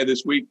coming there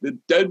this week that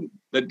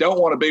don't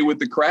want to be with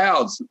the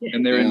crowds,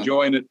 and they're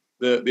enjoying it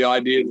the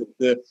idea that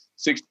the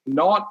six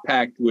not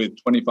packed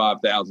with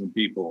 25,000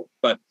 people.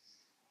 But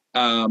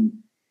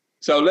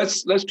so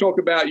let's talk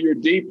about your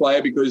D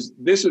player, because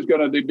this is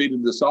going to be the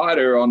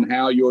decider on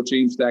how your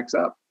team stacks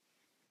up.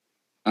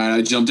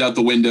 I jumped out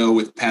the window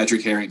with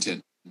Patrick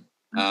Harrington.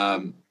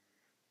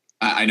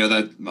 I know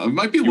that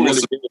might be a little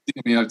surprising.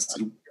 I mean,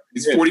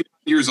 he's 40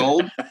 years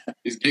old.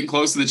 He's getting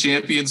close to the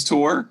Champions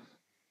Tour,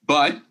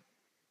 but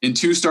in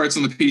 2 starts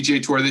on the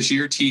PGA Tour this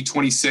year,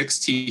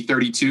 T26,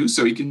 T32,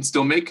 so he can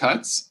still make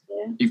cuts.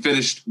 Yeah. He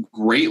finished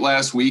great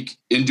last week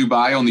in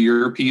Dubai on the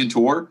European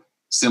Tour.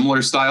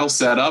 Similar style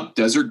setup,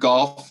 desert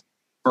golf,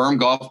 firm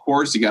golf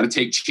course. You got to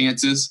take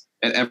chances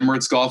at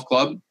Emirates Golf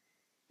Club.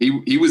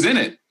 He was in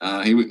it.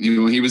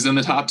 He was in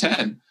the top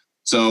 10.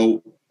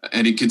 So,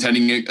 and he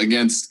contending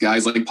against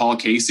guys like Paul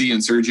Casey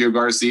and Sergio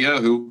Garcia,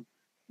 who,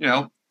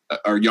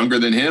 are younger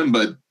than him,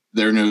 but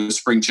they're no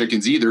spring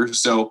chickens either.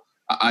 So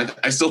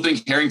I still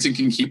think Harrington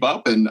can keep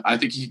up, and I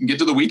think he can get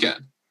to the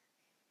weekend.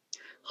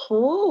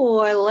 Oh,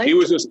 I like. He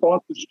was a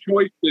sponsor's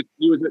choice.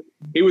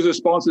 He was a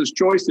sponsor's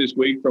choice this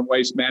week from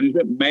Waste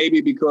Management. Maybe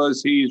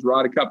because he's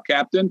Ryder Cup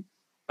captain.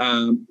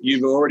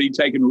 You've already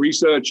taken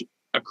research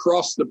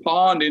across the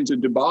pond into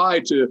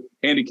Dubai to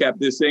handicap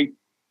this thing.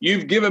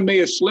 You've given me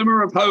a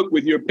slimmer of hope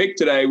with your pick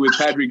today with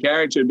Patrick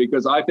Harrington,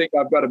 because I think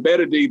I've got a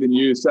better D than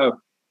you. So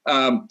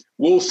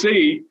we'll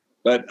see.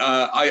 But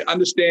I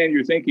understand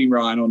your thinking,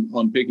 Ryan,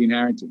 on picking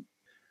Harrington.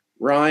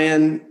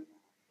 Ryan,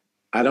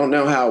 I don't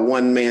know how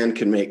one man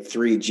can make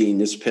 3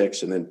 genius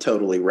picks and then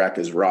totally wreck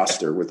his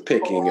roster with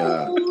picking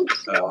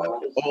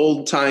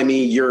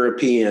old-timey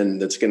European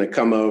that's going to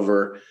come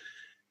over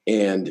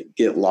and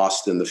get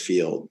lost in the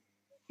field.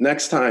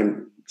 Next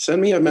time,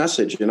 send me a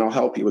message and I'll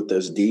help you with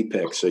those D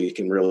picks so you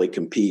can really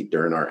compete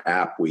during our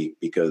app week,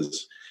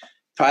 because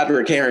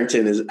Patrick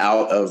Harrington is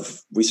out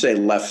of, we say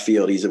left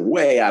field. He's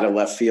way out of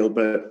left field,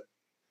 but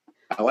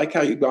I like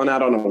how you've gone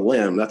out on a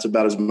limb. That's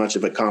about as much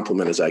of a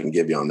compliment as I can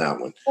give you on that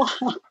one.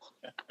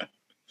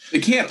 They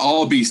can't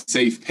all be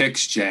safe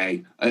picks,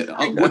 Jay. What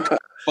kind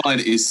of fun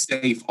is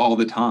safe all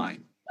the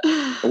time?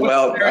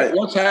 Well,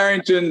 what's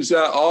Harrington's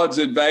odds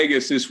at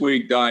Vegas this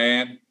week,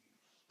 Diane?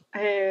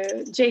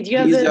 Jay, do you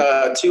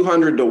have He's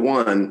 200 to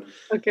 1.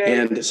 Okay.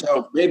 And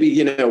so maybe,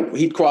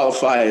 he'd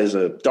qualify as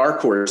a dark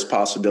horse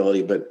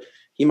possibility, but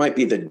he might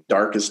be the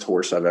darkest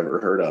horse I've ever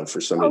heard of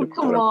for somebody to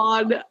come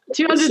on.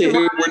 200 to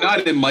 1. We're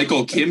not in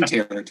Michael Kim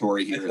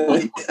territory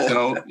here.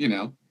 So,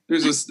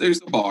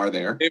 there's a bar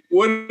there. It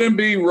wouldn't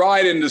be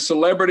right in the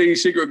Celebrity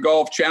Secret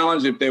Golf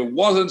Challenge if there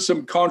wasn't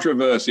some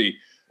controversy.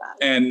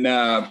 And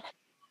I've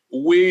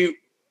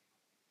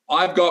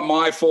got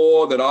my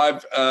 4 that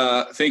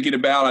I've thinking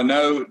about. I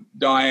know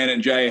Diane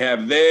and Jay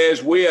have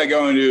theirs. We are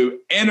going to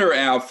enter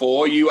our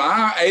 4. You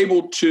are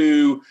able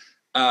to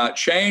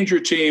change your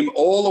team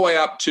all the way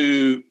up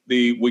to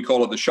we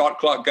call it the shot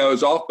clock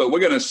goes off, but we're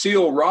going to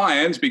seal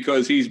Ryan's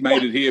because he's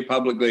made it here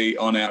publicly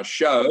on our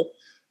show.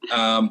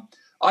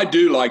 I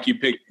do like you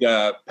picked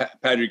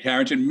Patrick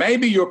Harrington.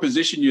 Maybe you'll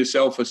position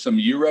yourself for some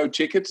Euro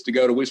tickets to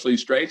go to Whistling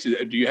Straits.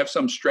 Do you have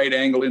some straight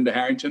angle into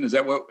Harrington? Is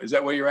that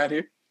where you're at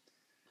here?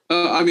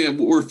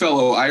 We're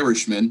fellow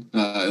Irishmen,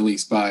 at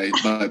least by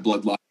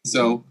bloodline.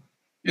 So,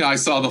 I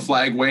saw the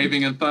flag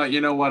waving and thought, you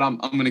know what, I'm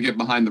going to get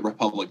behind the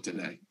Republic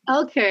today.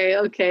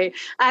 Okay.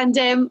 And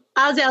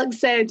as Alex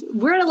said,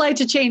 we're allowed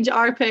to change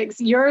our picks.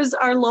 Yours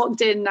are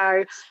locked in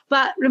now.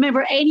 But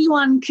remember,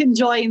 anyone can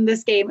join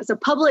this game. It's a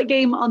public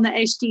game on the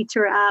SG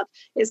Tour app.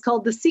 It's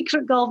called the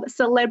Secret Golf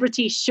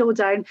Celebrity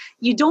Showdown.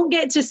 You don't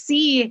get to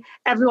see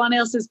everyone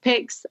else's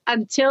picks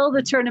until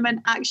the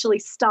tournament actually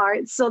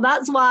starts. So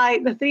that's why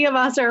the 3 of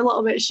us are a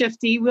little bit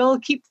shifty. We'll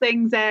keep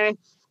things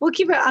we'll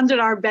keep it under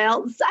our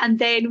belts, and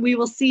then we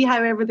will see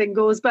how everything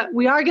goes. But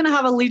we are going to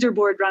have a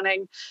leaderboard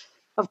running,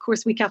 of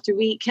course, week after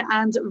week.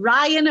 And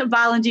Ryan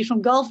Valendy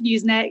from Golf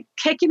Newsnet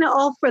kicking it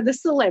off for the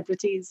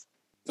celebrities.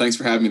 Thanks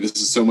for having me. This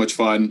is so much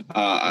fun.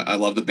 I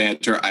love the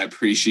banter. I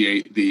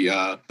appreciate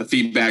the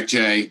feedback,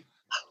 Jay.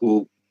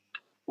 We'll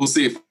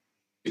see if I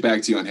get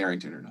back to you on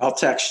Harrington or not. I'll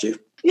text you.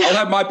 I'll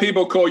have my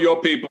people call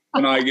your people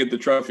when I get the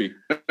trophy.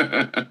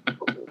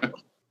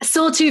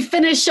 So to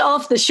finish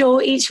off the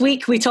show each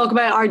week, we talk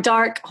about our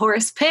dark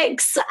horse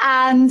picks.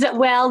 And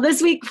well,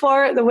 this week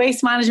for the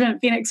Waste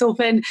Management Phoenix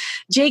Open,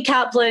 Jay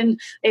Kaplan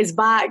is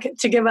back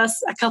to give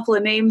us a couple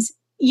of names.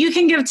 You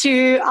can give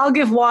 2, I'll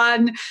give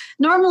 1.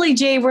 Normally,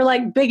 Jay, we're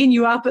like bigging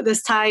you up at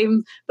this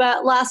time,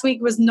 but last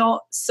week was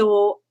not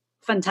so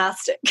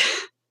fantastic.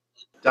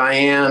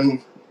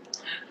 Diane,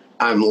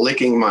 I'm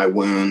licking my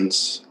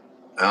wounds.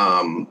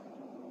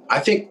 I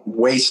think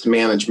Waste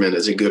Management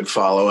is a good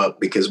follow-up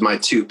because my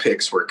 2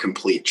 picks were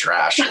complete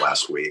trash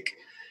last week.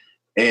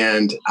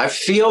 And I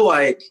feel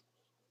like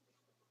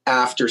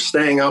after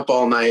staying up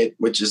all night,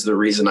 which is the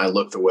reason I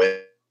look the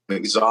way I'm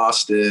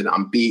exhausted,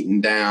 I'm beaten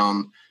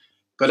down.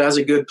 But as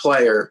a good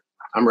player,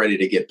 I'm ready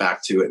to get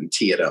back to it and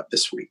tee it up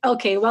this week.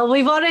 Okay, well,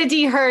 we've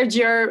already heard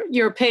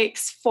your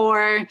picks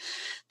for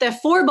the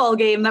 4-ball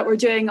game that we're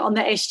doing on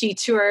the SG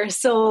Tour.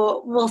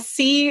 So we'll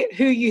see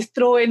who you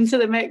throw into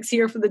the mix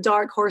here for the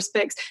dark horse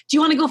picks. Do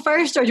you want to go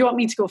first or do you want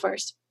me to go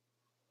first?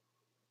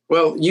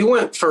 Well, you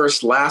went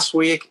first last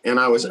week and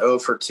I was 0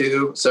 for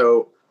 2.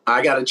 So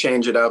I got to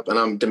change it up and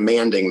I'm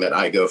demanding that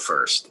I go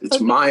first.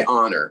 It's my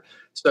honor.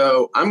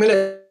 So I'm going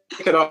to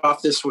kick it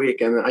off this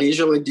week. And I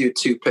usually do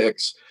 2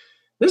 picks.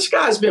 This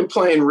guy's been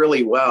playing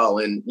really well.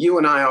 And you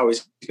and I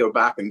always go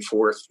back and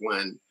forth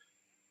when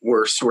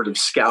we're sort of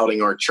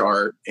scouting our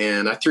chart.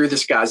 And I threw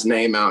this guy's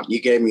name out.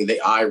 You gave me the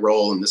eye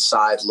roll and the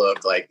side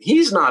look like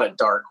he's not a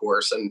dark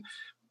horse. And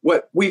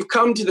what we've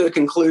come to the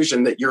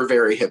conclusion that you're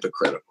very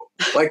hypocritical.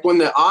 Like when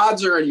the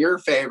odds are in your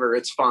favor,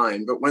 it's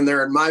fine. But when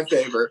they're in my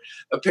favor,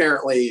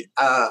 apparently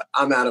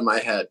I'm out of my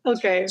head.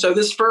 Okay. So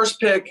this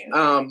first pick,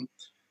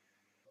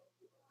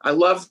 I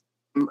love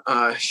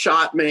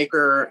shot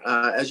maker.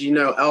 As you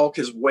know, Elk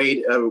has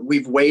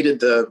we've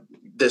weighted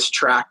this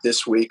track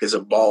this week as a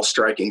ball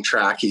striking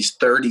track. He's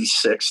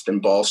 36th in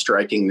ball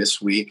striking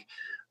this week.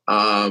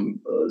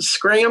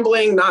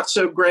 Scrambling, not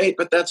so great,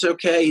 but that's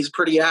okay. He's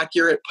pretty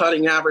accurate.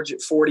 Putting average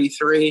at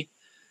 43.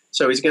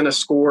 So he's going to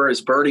score.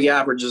 His birdie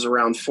average is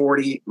around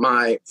 40.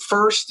 My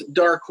first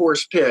dark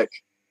horse pick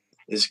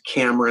is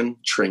Cameron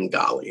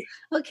Tringale.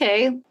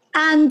 Okay.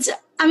 And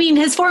I mean,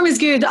 his form is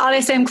good.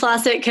 RSM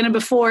Classic, kind of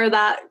before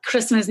that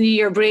Christmas, New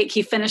Year break,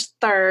 he finished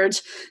 3rd,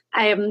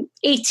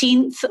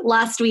 18th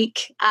last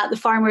week at the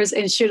Farmers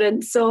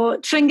Insurance. So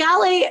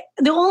Tringale,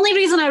 the only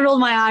reason I roll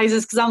my eyes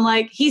is because I'm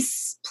like,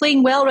 he's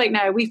playing well right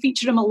now. We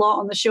featured him a lot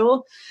on the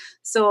show.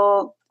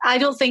 So I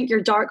don't think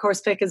your dark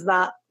horse pick is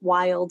that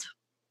wild.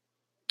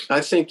 I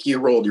think you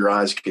rolled your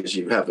eyes because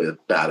you have a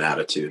bad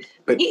attitude,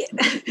 but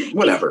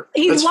whatever.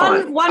 He's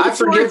That's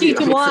 140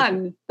 to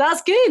 1.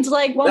 That's good.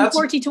 Like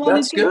 140 to 1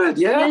 is good.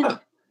 Yeah.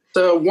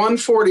 So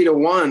 140 to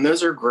 1,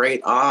 those are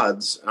great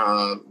odds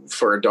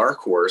for a dark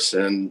horse.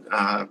 And,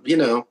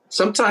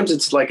 sometimes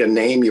it's like a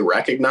name you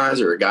recognize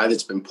or a guy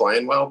that's been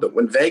playing well. But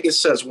when Vegas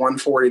says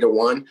 140 to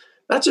 1,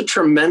 that's a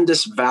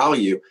tremendous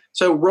value.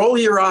 So roll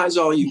your eyes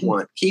all you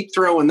want. Keep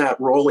throwing that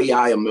rolly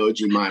eye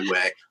emoji my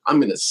way. I'm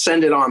going to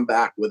send it on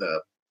back with a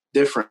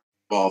different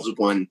involves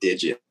 1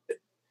 digit.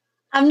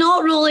 I'm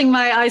not rolling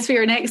my eyes for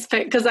your next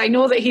pick because I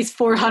know that he's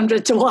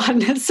 400 to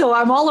 1. So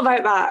I'm all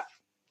about that.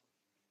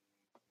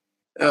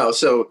 Oh,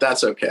 so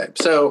that's okay.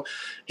 So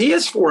he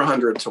is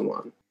 400 to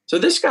 1. So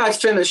this guy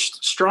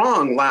finished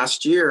strong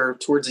last year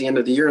towards the end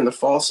of the year in the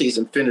fall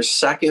season,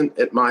 finished 2nd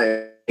at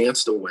my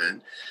chance to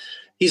win.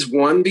 He's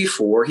won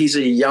before. He's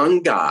a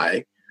young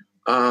guy.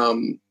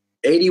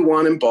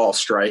 81 in ball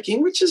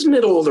striking, which is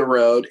middle of the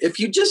road. If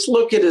you just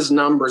look at his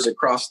numbers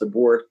across the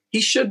board,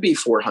 he should be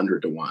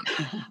 400 to 1.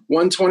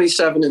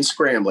 127 in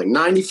scrambling,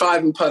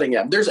 95 in putting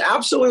up. There's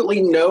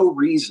absolutely no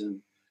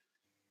reason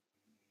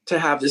to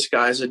have this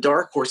guy as a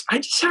dark horse. I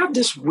just have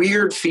this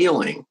weird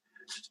feeling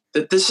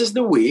that this is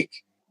the week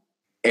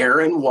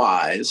Aaron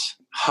Wise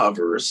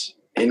hovers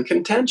in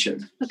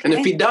contention. Okay. And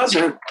if he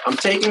doesn't, I'm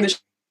taking this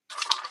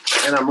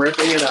and I'm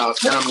ripping it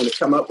out, and I'm going to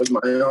come up with my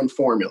own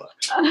formula.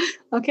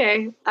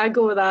 Okay, I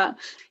go with that.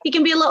 He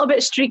can be a little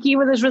bit streaky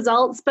with his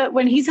results, but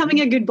when he's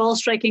having a good ball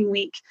striking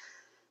week,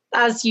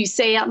 as you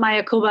say, at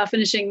Mayakoba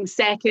finishing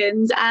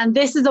 2nd, and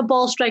this is a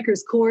ball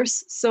striker's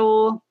course,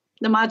 so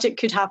the magic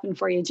could happen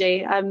for you,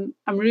 Jay. I'm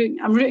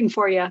rooting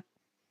for you.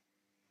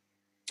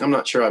 I'm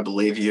not sure I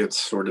believe you. It's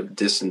sort of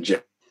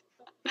disingenuous.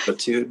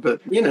 But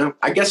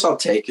I guess I'll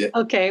take it.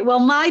 Okay, well,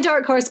 my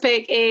dark horse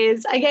pick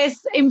is, I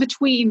guess, in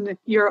between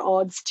your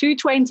odds,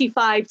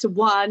 225 to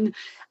 1,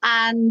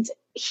 and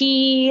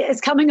he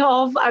is coming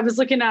off. I was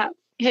looking at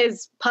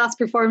his past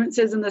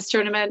performances in this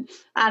tournament,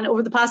 and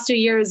over the past 2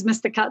 years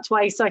missed the cut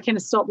twice, so I kind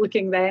of stopped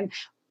looking then.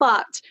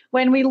 But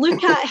when we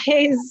look at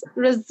his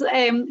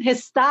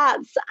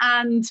stats,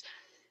 and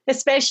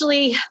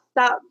especially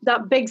that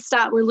big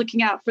stat we're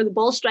looking at for the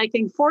ball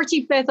striking,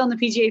 45th on the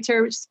PGA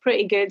Tour, which is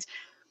pretty good.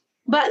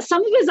 But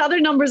some of his other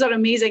numbers are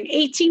amazing.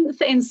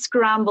 18th in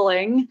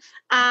scrambling,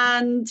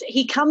 and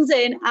he comes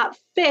in at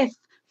 5th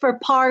for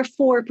par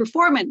 4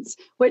 performance,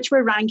 which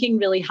we're ranking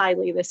really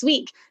highly this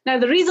week. Now,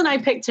 the reason I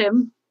picked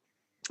him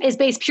is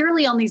based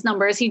purely on these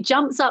numbers. He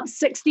jumps up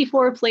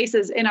 64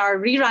 places in our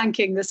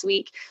re-ranking this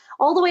week,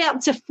 all the way up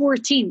to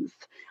 14th.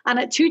 And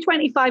at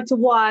 225 to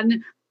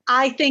 1,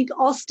 I think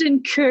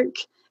Austin Cook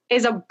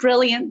is a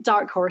brilliant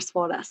dark horse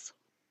for us.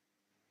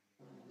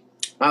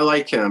 I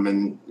like him.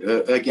 And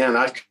again,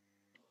 I've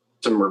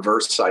some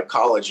reverse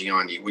psychology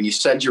on you. When you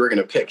said you were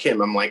going to pick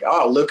him, I'm like,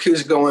 oh, look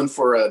who's going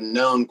for a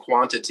known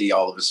quantity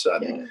all of a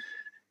sudden. Yeah.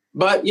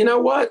 But you know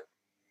what?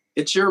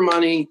 It's your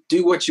money.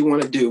 Do what you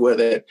want to do with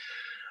it.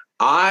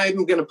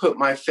 I'm going to put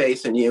my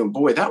faith in you. And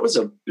boy, that was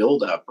a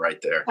build-up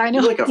right there. I know.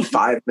 Like a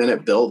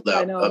 5-minute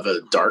build-up of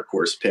a dark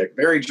horse pick.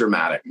 Very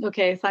dramatic.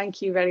 Okay,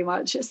 thank you very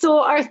much.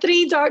 So our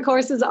 3 dark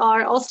horses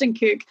are Austin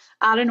Cook,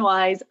 Aaron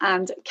Wise,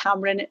 and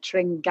Cameron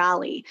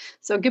Tringale.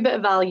 So a good bit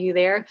of value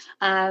there.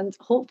 And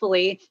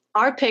hopefully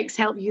our picks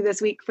help you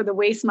this week for the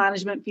Waste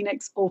Management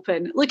Phoenix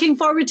Open. Looking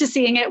forward to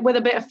seeing it with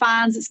a bit of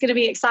fans. It's going to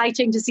be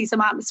exciting to see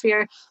some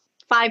atmosphere.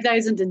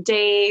 5,000 a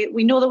day.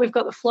 We know that we've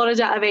got the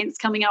Florida events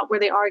coming up where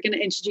they are going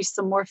to introduce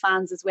some more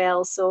fans as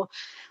well. So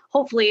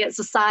hopefully it's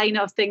a sign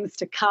of things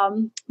to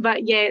come.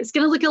 But yeah, it's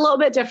going to look a little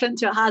bit different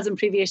to it has in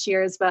previous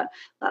years, but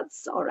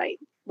that's all right.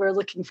 We're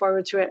looking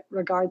forward to it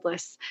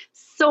regardless.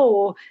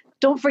 So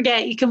don't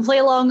forget, you can play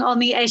along on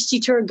the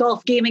SG Tour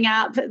Golf Gaming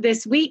app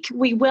this week.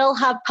 We will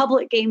have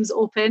public games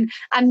open.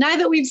 And now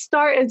that we've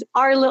started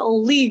our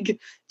little league,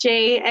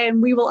 Jay,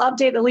 we will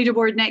update the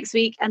leaderboard next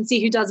week and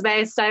see who does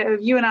best out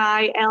of you and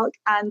I, Elk,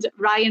 and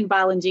Ryan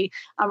Ballingy.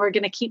 And we're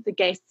going to keep the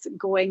guests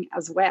going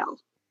as well.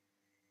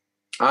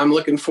 I'm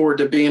looking forward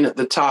to being at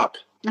the top.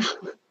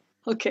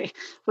 Okay,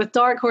 with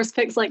dark horse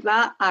picks like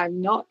that,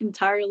 I'm not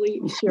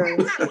entirely sure.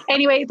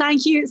 Anyway,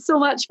 thank you so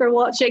much for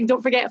watching.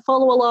 Don't forget,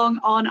 follow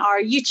along on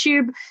our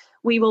YouTube.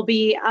 We will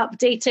be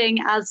updating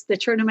as the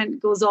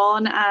tournament goes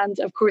on and,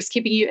 of course,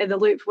 keeping you in the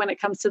loop when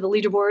it comes to the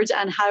leaderboard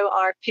and how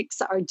our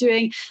picks are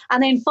doing.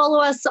 And then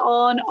follow us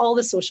on all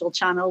the social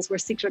channels. We're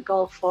Secret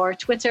Golf for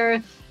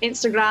Twitter,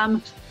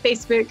 Instagram,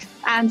 Facebook,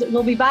 and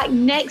we'll be back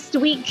next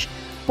week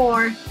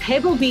for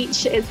Pebble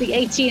Beach. It's the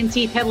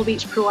AT&T Pebble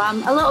Beach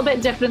Pro-Am. A little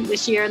bit different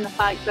this year in the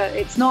fact that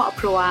it's not a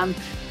Pro-Am,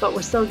 but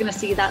we're still going to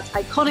see that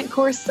iconic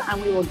course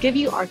and we will give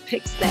you our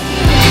picks then.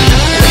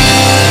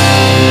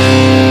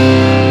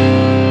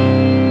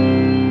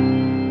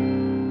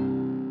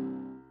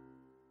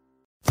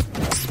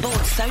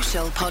 Sports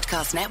Social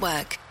Podcast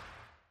Network.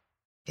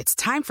 It's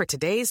time for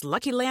today's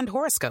Lucky Land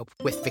horoscope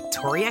with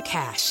Victoria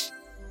Cash.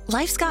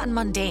 Life's gotten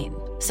mundane,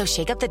 so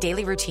shake up the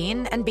daily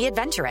routine and be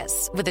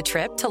adventurous with a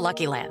trip to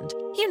Lucky Land.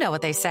 You know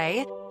what they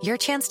say, your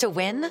chance to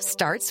win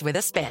starts with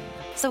a spin.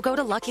 So go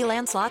to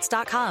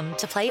LuckyLandSlots.com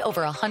to play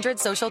over 100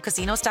 social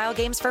casino-style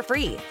games for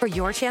free for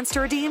your chance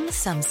to redeem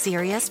some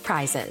serious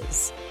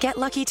prizes. Get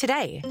lucky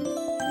today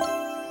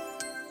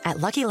at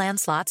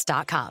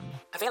LuckyLandSlots.com.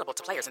 Available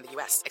to players in the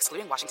U.S.,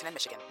 excluding Washington and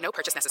Michigan. No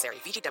purchase necessary.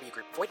 VGW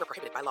Group. Void where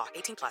prohibited by law.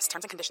 18+.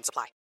 Terms and conditions apply.